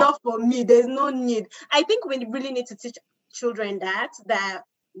 This is not for me. There's no need. I think we really need to teach children that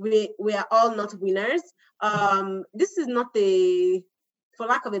we are all not winners. This is not for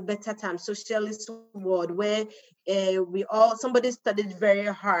lack of a better term, socialist world where somebody studied very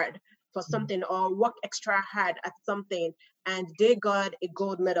hard for something or work extra hard at something and they got a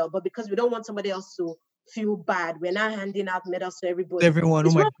gold medal. But because we don't want somebody else to feel bad, we're not handing out medals to everybody. Everyone,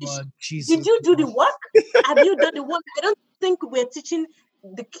 It's oh my rubbish. God, Jesus. Did you do the work? Have you done the work? I don't think we're teaching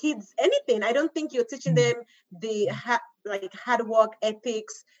the kids anything. I don't think you're teaching them the hard work,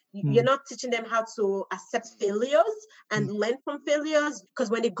 ethics. You're not teaching them how to accept failures and learn from failures, because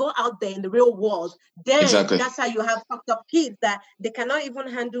when they go out there in the real world, then that's how you have fucked up kids that they cannot even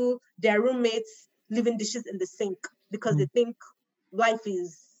handle their roommates leaving dishes in the sink because they think life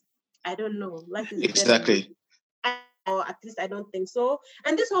is, I don't know, life is exactly. Or at least I don't think so.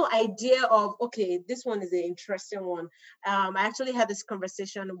 And this whole idea of, okay, this one is an interesting one. I actually had this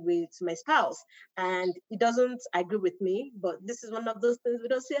conversation with my spouse, and he doesn't agree with me, but this is one of those things we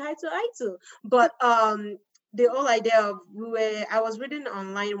don't say eye to eye to. But the whole idea of I was reading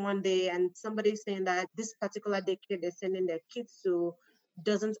online one day, and somebody saying that this particular daycare they're sending their kids to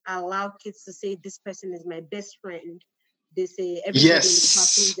doesn't allow kids to say this person is my best friend. They say everybody in the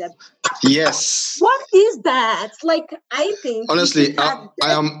classroom. Yes. What is that? Like, I think honestly, I'm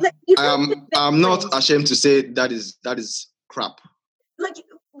not ashamed to say that is crap. Like,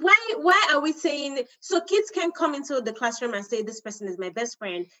 why are we saying so kids can come into the classroom and say this person is my best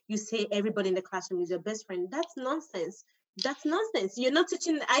friend? You say everybody in the classroom is your best friend. That's nonsense. That's nonsense. You're not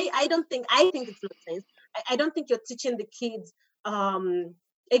teaching. I think it's nonsense. I don't think you're teaching the kids.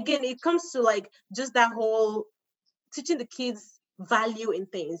 Again, it comes to like just that whole teaching the kids value in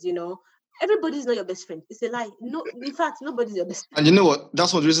things, everybody's not your best friend. It's a lie. No, in fact, nobody's your best friend. And you know what?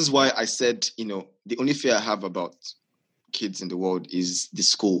 That's one of the reasons why I said, the only fear I have about kids in the world is the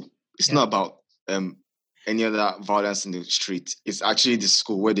school. It's not about any other violence in the street. It's actually the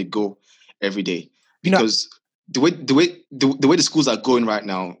school where they go every day. Because the way the schools are going right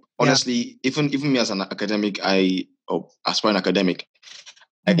now, honestly, even me as an academic, aspiring academic,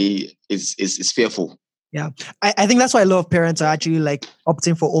 it's fearful. Yeah, I think that's why a lot of parents are actually like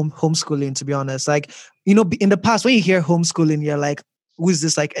opting for homeschooling, to be honest. Like, in the past, when you hear homeschooling, you're like, who's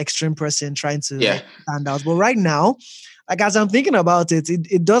this like extreme person trying to like, stand out? But right now, like as I'm thinking about it,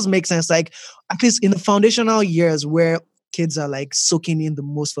 it does make sense. Like at least in the foundational years where kids are like soaking in the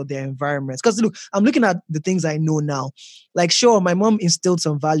most for their environments. Because look, I'm looking at the things I know now. Like, sure, my mom instilled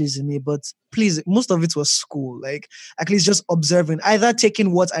some values in me, but please, most of it was school. Like, at least just observing, either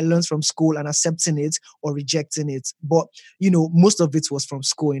taking what I learned from school and accepting it or rejecting it. But, most of it was from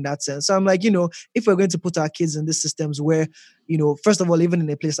school in that sense. So I'm like, if we're going to put our kids in these systems where, first of all, even in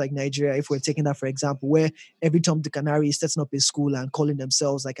a place like Nigeria, if we're taking that, for example, where every Tom, Dick, and Harry is setting up a school and calling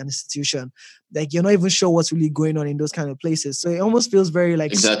themselves like an institution, like you're not even sure what's really going on in those kind of places. So it almost feels very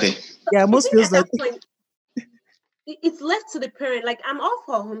like... Exactly. Yeah, it almost feels like... It's left to the parent. Like, I'm all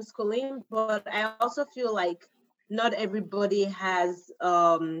for homeschooling, but I also feel like not everybody has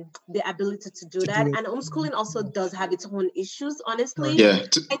the ability to do that. And homeschooling also does have its own issues, honestly. Yeah.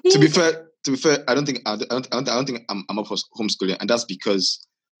 To be fair, I don't think I'm up for homeschooling, and that's because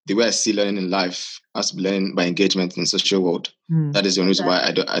the way I see learning in life has to be learning by engagement in the social world. That is the only reason why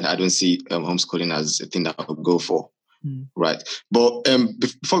I don't see homeschooling as a thing that I would go for. Right. But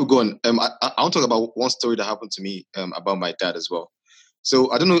before we go on, I want to talk about one story that happened to me about my dad as well.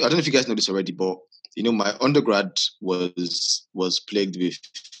 So I don't know if you guys know this already, but my undergrad was plagued with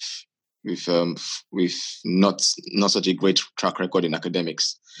not such a great track record in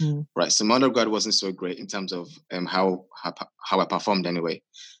academics. Right. So my undergrad wasn't so great in terms of how I performed anyway.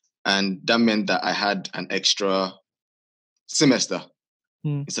 And that meant that I had an extra semester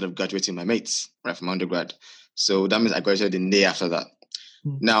instead of graduating my mates, right, from undergrad. So that means I graduated the day after that.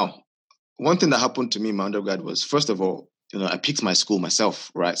 Now, one thing that happened to me in my undergrad was, first of all, I picked my school myself,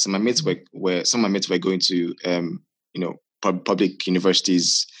 right? So my mates some of my mates were going to, public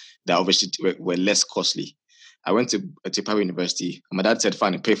universities that obviously were less costly. I went to a private university, and my dad said,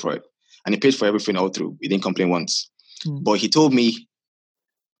 fine, and pay for it. And he paid for everything all through. He didn't complain once. But he told me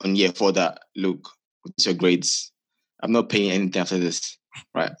on year 4 that, look, what's your grades? I'm not paying anything after this.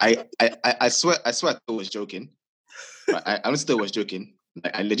 Right. I swear I thought I was joking. Right? I honestly thought I was joking.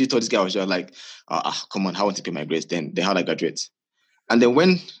 Like, I legit thought this guy was just like, come on, how want to pay my grades? Then how I graduate. And then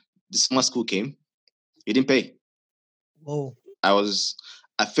when the summer school came, he didn't pay. Oh.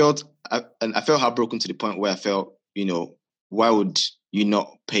 I felt heartbroken to the point where I felt, why would you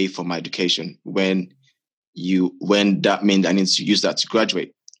not pay for my education when that meant I need to use that to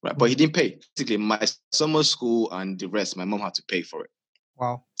graduate? Right. But he didn't pay. Basically, my summer school and the rest, my mom had to pay for it.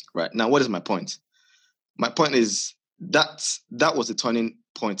 Wow. Right. Now, what is my point? My point is that was a turning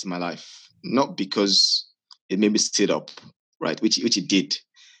point in my life, not because it made me sit up, right, which it did.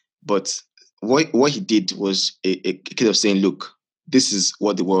 But what he did was a kid of saying, look, this is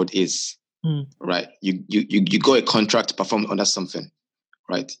what the world is, right? You got a contract to perform under something,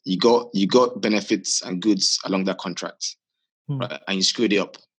 right? You got benefits and goods along that contract, right? And you screwed it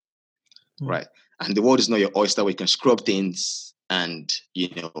up, right? And the world is not your oyster where you can scrub things and,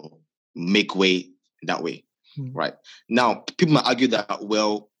 make way that way, right? Now, people might argue that,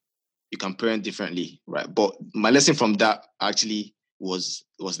 well, you can parent differently, right? But my lesson from that actually was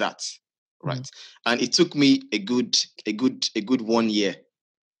that, right? And it took me a good 1 year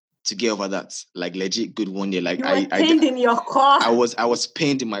to get over that, like legit good 1 year. Like you were pained in your core. I was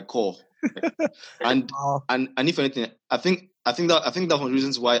pained in my core, and if anything, I think that was one of the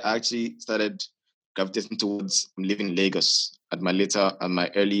reasons why I actually started gravitating towards living in Lagos at my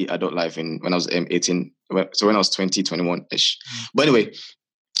early adult life when I was 18. So when I was 20, 21-ish. But anyway,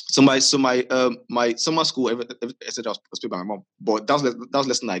 so my summer school, etc. was paid by my mom, but that was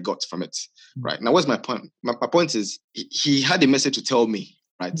lesson I got from it. Right now, what's my point? My point is he had a message to tell me.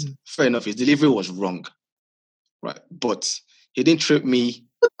 Right, fair enough. His delivery was wrong. Right, but he didn't trip me.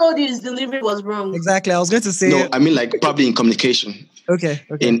 Who told you his delivery was wrong? Exactly. I was going to say. No, I mean like probably in communication. Okay.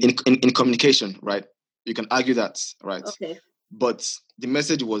 In communication, right? You can argue that, right? Okay. But the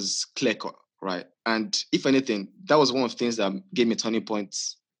message was clear cut, right? And if anything, that was one of the things that gave me turning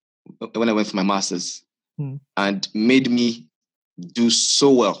points when I went for my master's and made me do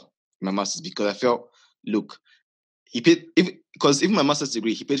so well in my master's, because I felt, look, he paid, because even my master's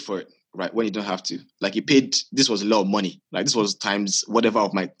degree, he paid for it, right? When you don't have to. Like he paid, this was a lot of money. Like this was times whatever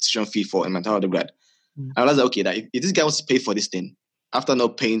of my tuition fee for in my entire undergrad. I realized that, okay, that if this guy wants to pay for this thing, after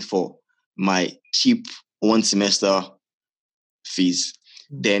not paying for my cheap 1 semester fees,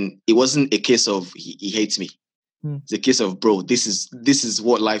 then it wasn't a case of he hates me. It's a case of, bro, this is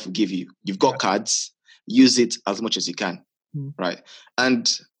what life will give you. You've got cards, use it as much as you can, right?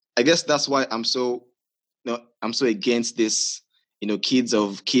 And I guess that's why I'm so against this. Kids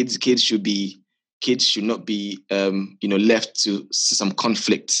should not be left to some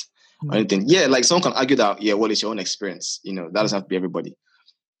conflict or anything. Yeah, like someone can argue that, well, it's your own experience. That doesn't have to be everybody.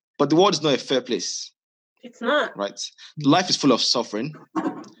 But the world is not a fair place. It's not. Right. Life is full of suffering,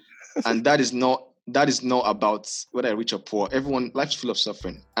 and that is not about whether I rich or poor. Life is full of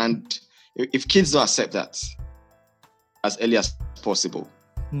suffering, and if kids don't accept that as early as possible,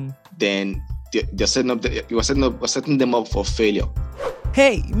 then you're setting them up for failure.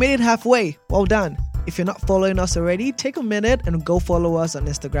 Hey, you made it halfway. Well done. If you're not following us already, take a minute and go follow us on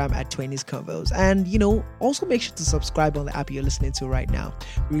Instagram at 20s Convos. And, also make sure to subscribe on the app you're listening to right now.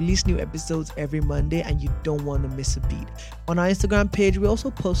 We release new episodes every Monday and you don't want to miss a beat. On our Instagram page, we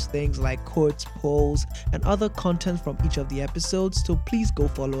also post things like quotes, polls, and other content from each of the episodes. So please go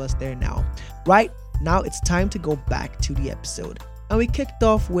follow us there now. Right now, it's time to go back to the episode. And we kicked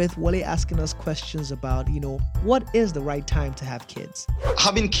off with Wale asking us questions about, what is the right time to have kids?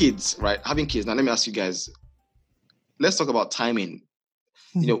 Having kids, right? Having kids. Now, let me ask you guys, let's talk about timing.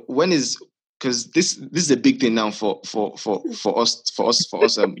 When is, because this is a big thing now for us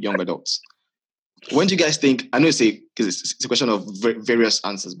young adults. When do you guys think, I know you say, because it's a question of various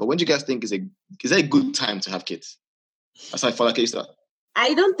answers, but when do you guys think is that a good time to have kids? Aside for case that.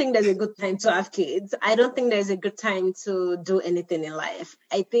 I don't think there's a good time to have kids. I don't think there's a good time to do anything in life.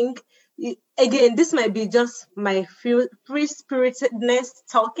 I think, again, this might be just my free-spiritedness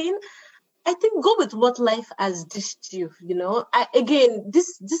talking. I think go with what life has dished you,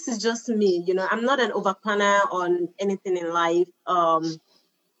 this is just me, I'm not an overplanner on anything in life. I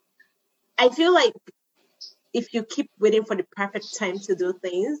feel like if you keep waiting for the perfect time to do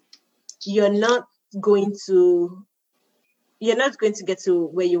things, you're not going to get to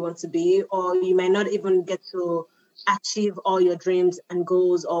where you want to be, or you might not even get to achieve all your dreams and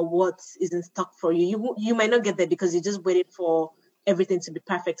goals or what is in stock for you. You might not get there because you just waited for everything to be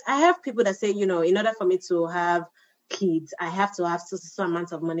perfect. I have people that say, in order for me to have kids, I have to have so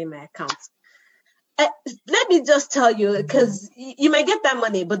amount of money in my account. Let me just tell you, because you might get that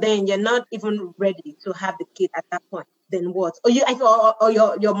money, but then you're not even ready to have the kid at that point. Then what? Or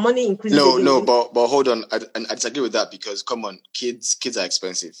your money increases. No, but hold on. I disagree with that, because come on, kids are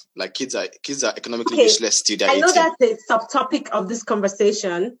expensive. Like kids are economically useless to their 18. I know that's a subtopic of this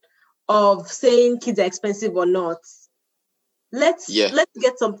conversation of saying kids are expensive or not. Let's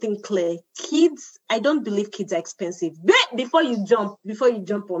get something clear. Kids, I don't believe kids are expensive. Before you jump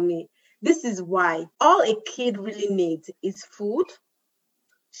on me. This is why all a kid really needs is food,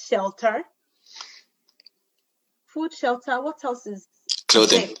 shelter. Food, shelter. What else is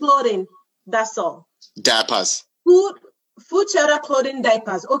clothing? Okay, clothing. That's all. Diapers. Food, shelter, clothing,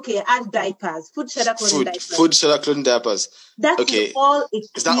 diapers. Okay, add diapers. Food, shelter, clothing, diapers. Food, shelter, clothing, diapers. That's all a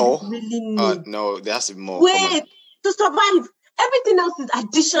is that all? really needs. No, there has to be more. Wait, to survive. Everything else is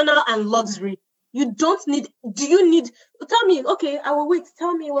additional and luxury. You don't need. Do you need? Tell me. Okay, I will wait.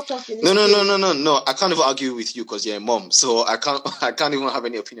 Tell me what else you need. No. I can't even argue with you because you're a mom, so I can't even have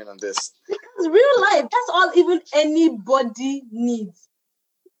any opinion on this. Because real life, that's all even anybody needs: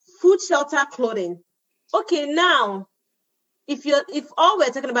 food, shelter, clothing. Okay, now if all we're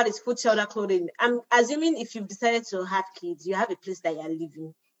talking about is food, shelter, clothing, I'm assuming if you've decided to have kids, you have a place that you're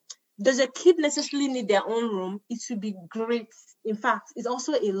living. Does a kid necessarily need their own room? It should be great. In fact, it's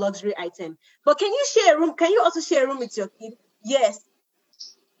also a luxury item. But can you share a room? Can you also share a room with your kid? Yes.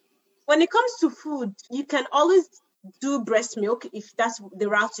 When it comes to food, you can always do breast milk if that's the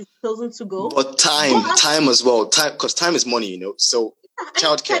route you've chosen to go. But time as well. Because time is money, So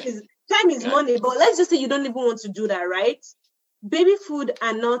childcare. Time is money. But let's just say you don't even want to do that, right? Baby food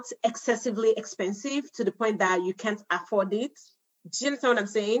are not excessively expensive to the point that you can't afford it. Do you understand what I'm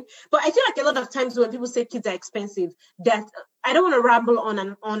saying? But I feel like a lot of times when people say kids are expensive, that I don't want to ramble on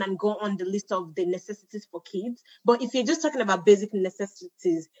and go on the list of the necessities for kids. But if you're just talking about basic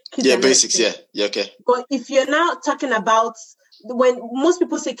necessities, kids are basics, yeah, okay. But if you're now talking about when most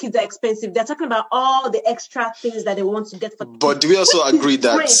people say kids are expensive, they're talking about all the extra things that they want to get for kids. But do we also agree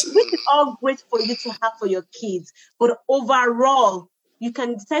that which is all great for you to have for your kids? But overall, you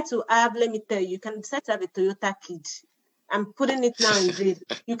can decide to have. Let me tell you, you can decide to have a Toyota Kid. I'm putting it now in grid.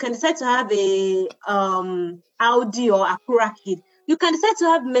 You can decide to have a Audi or Acura Kid. You can decide to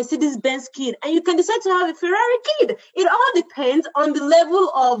have Mercedes-Benz Kid, and you can decide to have a Ferrari Kid. It all depends on the level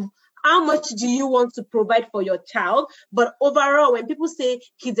of how much do you want to provide for your child. But overall, when people say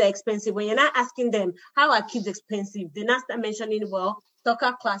kids are expensive, when you're not asking them, how are kids expensive? They now start mentioning, well,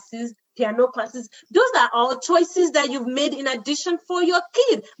 soccer classes, piano classes. Those are all choices that you've made in addition for your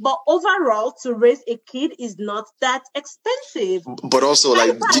kid. But overall, to raise a kid is not that expensive. But also,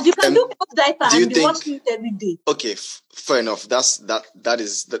 like, you can do diaper and be washing it every day. Okay, fair enough. That's not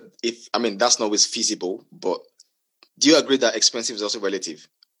always feasible. But do you agree that expensive is also relative?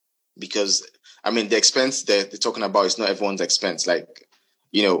 Because the expense they're talking about is not everyone's expense. Like,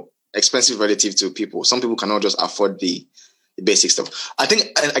 expensive relative to people. Some people cannot just afford the basic stuff. I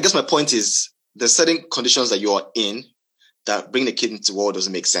guess my point is there's certain conditions that you are in that bring the kid into the world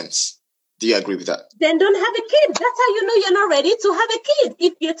doesn't make sense. Do you agree with that? Then don't have a kid. That's how you know you're not ready to have a kid.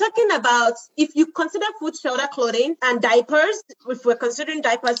 If you're talking about, if you consider food, shelter, clothing, and diapers, if we're considering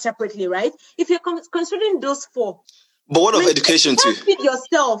diapers separately, right? If you're considering those four. But what of education too? Feed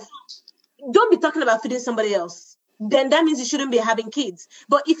yourself. Don't be talking about feeding somebody else. Then that means you shouldn't be having kids.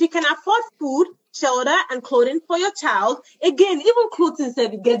 But if you can afford food, shelter, and clothing for your child, again, even clothing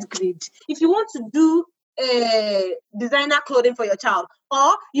service gets great. If you want to do designer clothing for your child,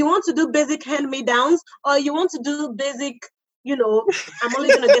 or you want to do basic hand-me-downs, or you want to do basic, I'm only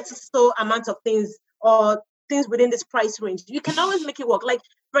going to get so amount of things, or things within this price range. You can always make it work. Like,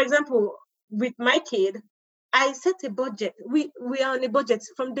 for example, with my kid, I set a budget. We are on a budget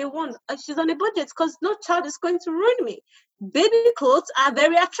from day one. She's on a budget because no child is going to ruin me. Baby clothes are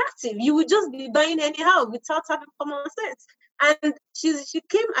very attractive. You would just be buying anyhow without having common sense. And she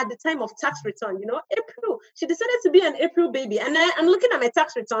came at the time of tax return, April. She decided to be an April baby. And I'm looking at my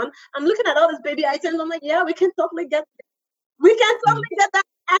tax return. I'm looking at all these baby items. I'm like, yeah, we can totally get that.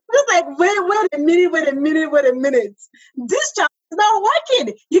 I'm just like, wait a minute. This child is not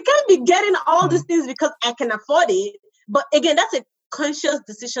working. You can't be getting all these things because I can afford it. But again, that's a conscious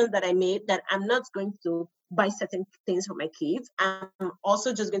decision that I made, that I'm not going to buy certain things for my kids. I'm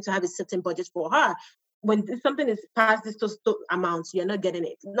also just going to have a certain budget for her. When something is past this amount, you're not getting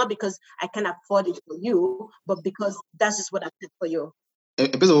it. Not because I can afford it for you, but because that's just what I did for you.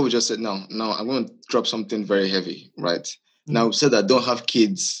 Based on what we just said now I'm going to drop something very heavy, right? Now, we said that don't have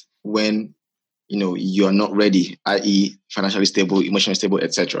kids when, you're not ready, i.e. financially stable, emotionally stable,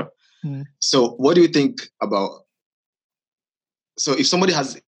 etc. So what do you think about, so if somebody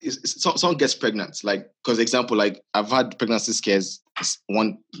someone gets pregnant, like, because example, like I've had pregnancy scares,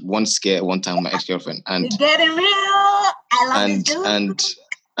 one scare one time with my ex-girlfriend, and you're getting real. I love it too.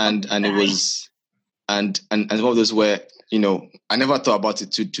 And it was, and one of those where, I never thought about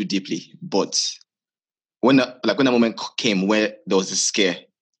it too deeply, but when that moment came where there was a scare,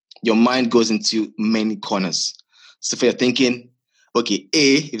 your mind goes into many corners. So if you're thinking, okay,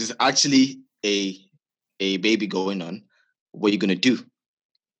 if there's actually a baby going on, what are you going to do?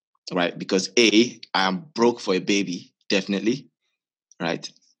 Right? Because I am broke for a baby, definitely. Right?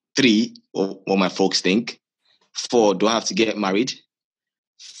 3, what my folks think. 4, do I have to get married?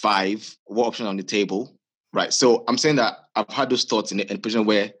 5, what option on the table? Right? So I'm saying that I've had those thoughts in a position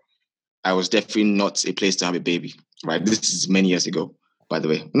where I was definitely not a place to have a baby, right? This is many years ago. by the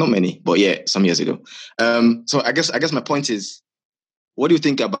way. Not many, but yeah, some years ago. So I guess my point is, what do you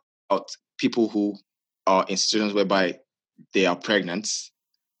think about people who are in situations whereby they are pregnant,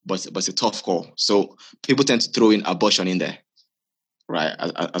 but it's a tough call? So people tend to throw in abortion in there, right,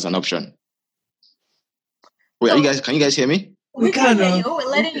 as an option. Wait, can you guys hear me? We can hear you. We're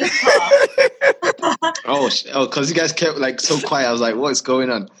letting you talk. Because you guys kept like so quiet. I was like, what is going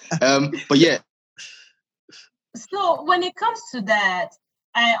on? But yeah. So when it comes to that,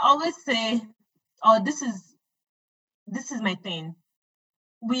 I always say, this is my thing.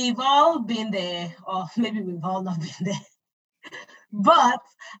 We've all been there, or maybe we've all not been there. But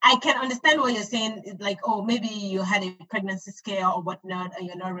I can understand what you're saying. It's like, maybe you had a pregnancy scare or whatnot, and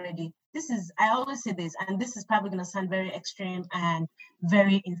you're not ready. I always say this, and this is probably going to sound very extreme and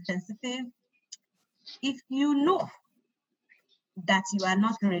very insensitive. If you know that you are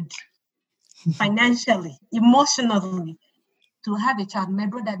not ready financially, emotionally, to have a child, my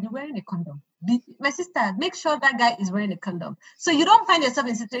brother, be wearing a condom. My sister, make sure that guy is wearing a condom. So you don't find yourself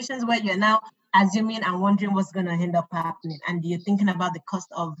in situations where you're now assuming and wondering what's going to end up happening, and you're thinking about the cost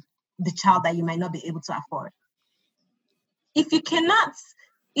of the child that you might not be able to afford. If you cannot,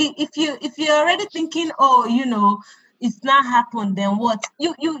 if you're already thinking, it's not happened, then what?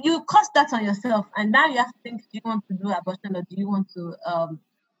 You cost that on yourself, and now you have to think: do you want to do abortion, or do you want to?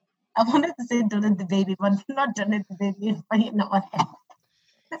 I wanted to say donate the baby, but not donate the baby. But you know what?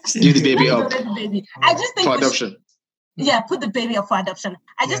 Give the baby up. The baby. I just think for adoption. Put the baby up for adoption.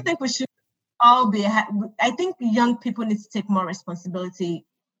 I just think we should all be. I think young people need to take more responsibility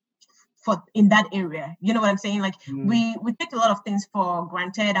in that area. You know what I'm saying? Like we take a lot of things for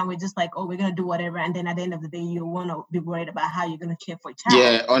granted, and we're just like, we're gonna do whatever, and then at the end of the day, you want to be worried about how you're gonna care for a child.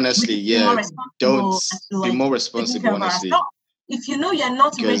 Yeah, honestly, don't be more responsible. Honestly, if you know you're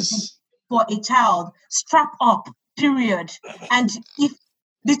not ready for a child, strap up. Period. And if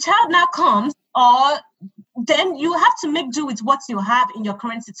the child now comes, then you have to make do with what you have in your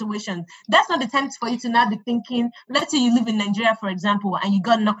current situation. That's not the time for you to now be thinking, let's say you live in Nigeria, for example, and you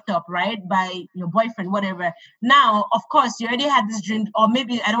got knocked up, right, by your boyfriend, whatever. Now, of course, you already had this dream, or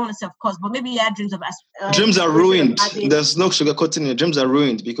maybe, I don't want to say of course, but maybe you had dreams of... dreams are ruined. There's no sugarcoating it. Dreams are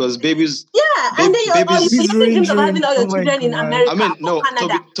ruined because babies... Yeah, and then you're dreams of having all your children in America or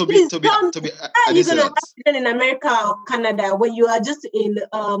Canada. Toby, how are you going to have children in America or Canada when you are just in...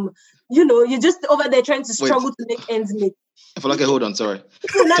 you're just over there trying to struggle to make ends meet. Okay, hold on, sorry.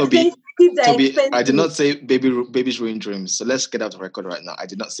 Toby, I did not say babies ruin dreams. So let's get out of record right now. I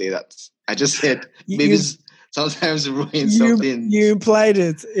did not say that. I just said babies sometimes ruin something. You implied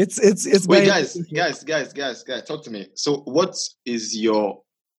it. It's. Wait, guys, talk to me. So, what is your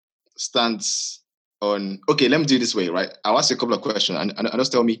stance on? Okay, let me do it this way, right? I'll ask you a couple of questions, and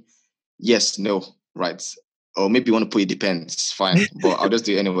just tell me yes, no, right? Or maybe you want to put it depends. Fine, but I'll just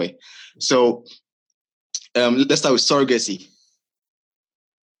do it anyway. So, let's start with surrogacy.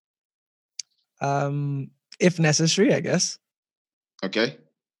 If necessary, I guess. Okay.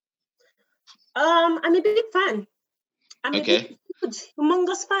 I'm a big fan. I'm a big,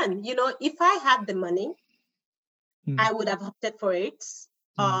 humongous fan. If I had the money, I would have opted for it.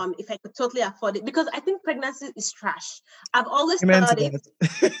 If I could totally afford it, because I think pregnancy is trash. I've always thought it.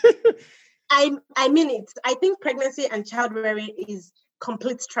 I mean it. I think pregnancy and childbearing is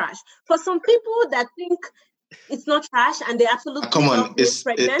complete trash. For some people that think it's not trash and they absolutely come on,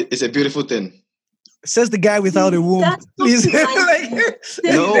 it's a beautiful thing. Says the guy without a womb. Please.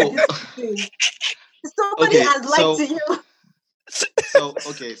 No. Somebody has lied to you.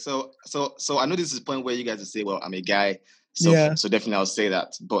 So I know this is the point where you guys will say, well, I'm a guy, so definitely I'll say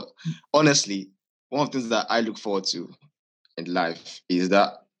that. But honestly, one of the things that I look forward to in life is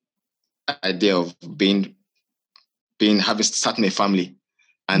that idea of starting a family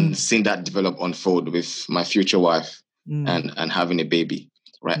and seeing that develop, unfold with my future wife and having a baby,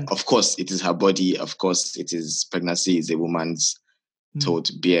 right? Of course, it is her body. Of course, pregnancy is a woman's toe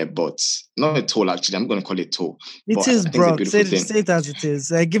to bear, but not a toe, actually. I'm going to call it toe. It is, bro. Say it as it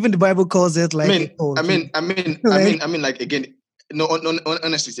is. Given the Bible calls it like a toe. I mean, like, again, no,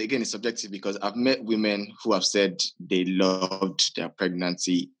 honestly, again, it's subjective because I've met women who have said they loved their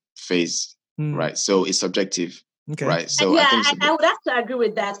pregnancy phase, right? So it's subjective, right? So I would have to agree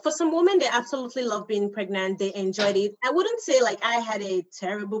with that. For some women, they absolutely love being pregnant. They enjoyed it. I wouldn't say like I had a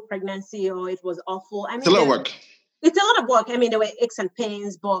terrible pregnancy or it was awful. I mean, it's a lot of work. It's a lot of work. I mean, there were aches and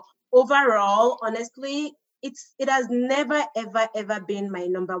pains, but overall, honestly, it has never, ever, ever been my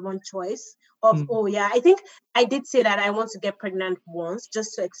number one choice of, I think I did say that I want to get pregnant once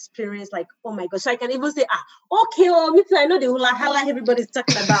just to experience like, oh my gosh, so I can even say, okay, me too, I know the hula hala everybody's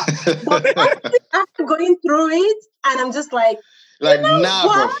talking about. But honestly, after going through it, and I'm just like, Like, nah,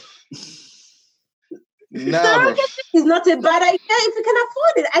 bro. Nah, bro. Surrogacy is not a bad idea if you can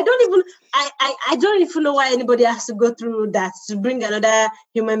afford it. I don't even know why anybody has to go through that to bring another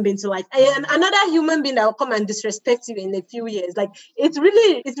human being to life. And another human being that will come and disrespect you in a few years. Like, it's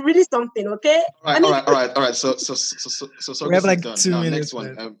really something, okay? All right. So We have like done. 2 Now, minutes.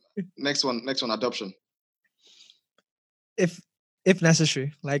 next one, adoption. If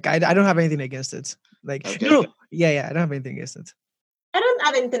necessary. Like, I don't have anything against it. Like, Okay. no, yeah, I don't have anything against it. I don't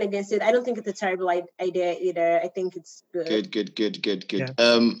have anything against it. I don't think it's a terrible idea either. I think it's good. Good.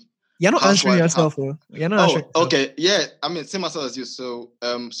 Yeah. You're not answering yourself, though. You're not answering yourself. Okay. Yeah, I mean, same as you. So,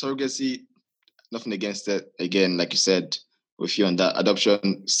 surrogacy, nothing against it. Again, like you said, with you on that.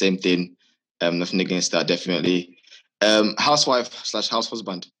 Adoption, same thing. Nothing against that, definitely. Housewife/house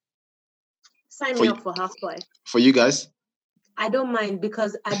husband. Sign me up for housewife. For you guys? I don't mind,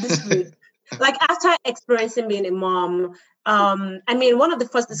 because at this rate, like, after experiencing being a mom, I mean, one of the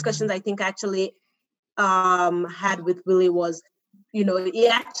first discussions I think I actually had with Willie was, you know, he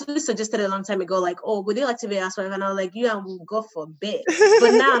actually suggested a long time ago, like, oh, would you like to be a housewife? And I was like, yeah, we'll go for bed.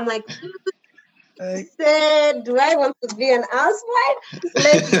 But now I'm like, do I want to be an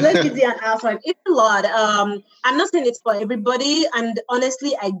housewife? Let me be an housewife. It's a lot. I'm not saying it's for everybody. And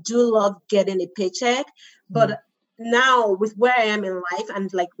honestly, I do love getting a paycheck. But now, with where I am in life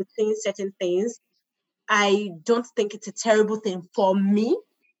and like with seeing certain things, I don't think it's a terrible thing for me.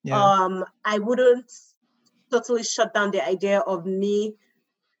 Yeah. I wouldn't totally shut down the idea of me,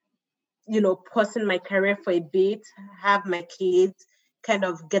 you know, pausing my career for a bit, have my kids, kind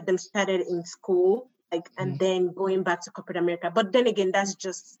of get them started in school, like, and then going back to corporate America. But then again, that's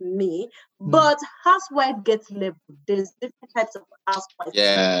just me. But housewife gets leveled. There's different types of housewives.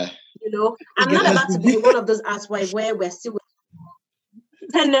 Yeah. You know, I'm not about to be one of those housewives where we're still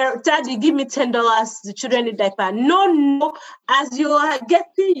Daddy, give me $10. The children need diaper. No. As you are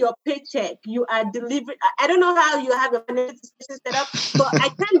getting your paycheck, you are delivering. I don't know how you have your financial situation set up, but I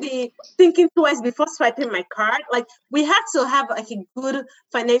can be thinking twice before swiping my card. Like, we have to have like a good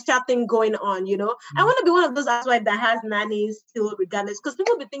financial thing going on. You know, I want to be one of those housewives that has nannies still, regardless, because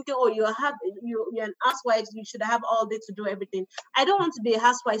people be thinking, oh, you're an housewife, you should have all day to do everything. I don't want to be a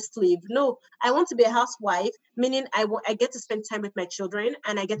housewife slave. No, I want to be a housewife, meaning I get to spend time with my children.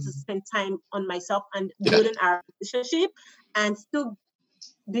 And I get to spend time on myself and building our relationship, and still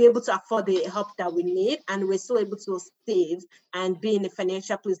be able to afford the help that we need, and we're still able to save and be in a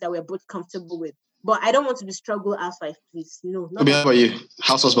financial place that we're both comfortable with. But I don't want to be struggle housewife, please. No. How about you?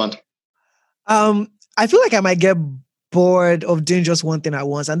 House husband. I feel like I might get bored of doing just one thing at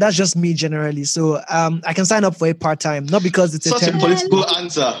once, and that's just me generally. So I can sign up for it part-time, not because it's such a political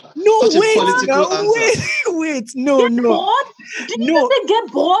answer. No, such wait, a political answer. wait, no. Bored? Did you say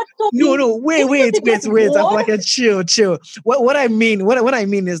get bored? No, wait. I'm like, chill. What I mean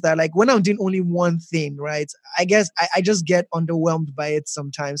is that, like, when I'm doing only one thing, right, I guess I just get underwhelmed by it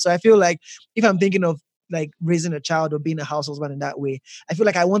sometimes. So I feel like if I'm thinking of like raising a child or being a house husband in that way, I feel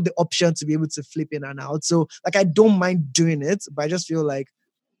like I want the option to be able to flip in and out. So like, I don't mind doing it, but I just feel like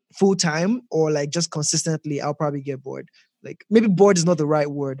full time or like just consistently, I'll probably get bored. Like, maybe bored is not the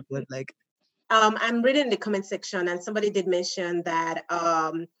right word, but like, I'm reading the comment section, and somebody did mention that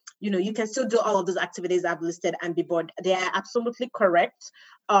you can still do all of those activities I've listed and be bored. They are absolutely correct.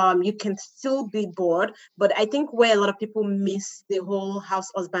 You can still be bored, but I think where a lot of people miss the whole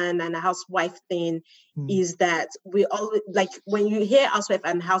house husband and housewife thing is that we always, like, when you hear housewife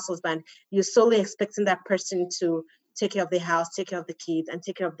and house husband, you're solely expecting that person to take care of the house, take care of the kids, and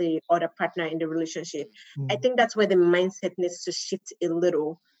take care of the other partner in the relationship. I think that's where the mindset needs to shift a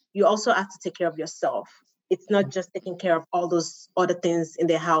little. You also have to take care of yourself. It's not just taking care of all those other things in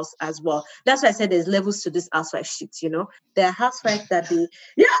the house as well. That's why I said there's levels to this housewife shit, you know. There are housewives that only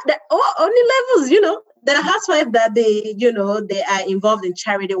levels, you know. There are housewives that they are involved in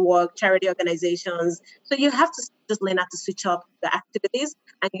charity work, charity organizations. So you have to just learn how to switch up the activities,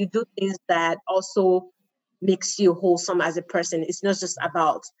 and you do things that also makes you wholesome as a person. It's not just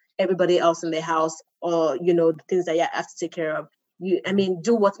about everybody else in the house or, the things that you have to take care of.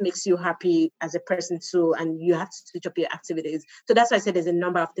 Do what makes you happy as a person too, and you have to switch up your activities. So that's why I said there's a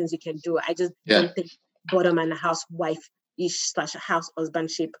number of things you can do. I just don't think bottom and housewife-ish / house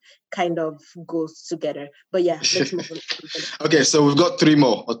husbandship kind of goes together. But yeah, let's move on. Okay, so we've got two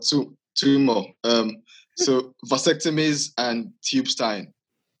more. So vasectomies and tubes tying.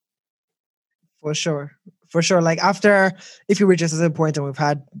 For sure. For sure. Like after, if you reach a certain point and we've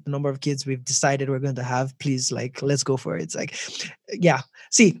had the number of kids we've decided we're going to have, please, like, let's go for it. It's like, yeah.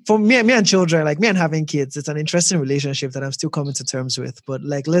 See, for me and children, like me and having kids, it's an interesting relationship that I'm still coming to terms with. But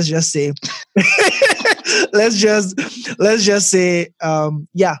like, let's just say, let's just say,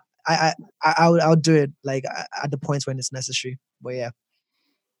 yeah, I'll do it like at the points when it's necessary. But yeah.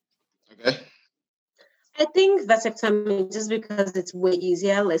 Okay. I think vasectomy, just because it's way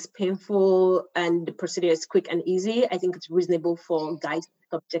easier, less painful, and the procedure is quick and easy, I think it's reasonable for guys to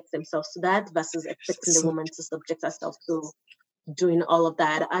subject themselves to that versus expecting the woman to subject herself to doing all of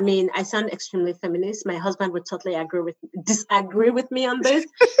that. I mean, I sound extremely feminist. My husband would totally disagree with me on this,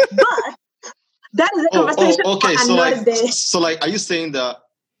 but that is a conversation for another day. So, like, are you saying that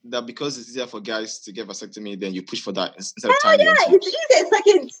because it's easier for guys to get vasectomy, then you push for that instead of time? Yeah, it's easy. It's like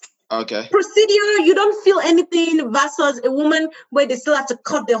it's okay. Procedure, you don't feel anything versus a woman where they still have to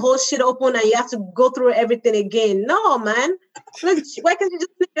cut the whole shit open and you have to go through everything again. No, man. Why can't you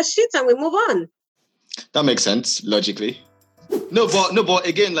just make your shit and we move on? That makes sense logically. No, but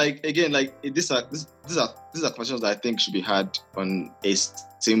again, these are questions that I think should be had on a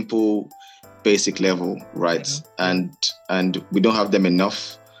simple, basic level, right? Mm-hmm. And we don't have them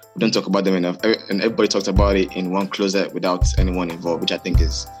enough. We don't talk about them enough, and everybody talks about it in one closet without anyone involved, which I think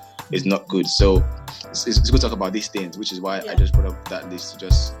is not good. So it's good to talk about these things, which is why I just brought up that list to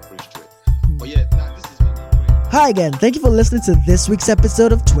just push through it. But yeah, this is really great. Hi again. Thank you for listening to this week's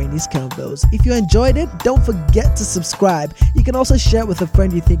episode of 20s Convos. If you enjoyed it, don't forget to subscribe. You can also share it with a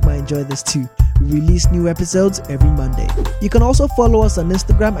friend you think might enjoy this too. We release new episodes every Monday. You can also follow us on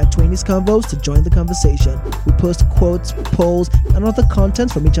Instagram at 20s Convos to join the conversation. We post quotes, polls, and other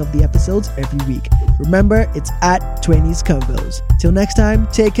content from each of the episodes every week. Remember, it's at 20s Convos. Till next time,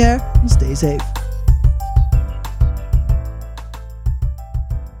 take care and stay safe.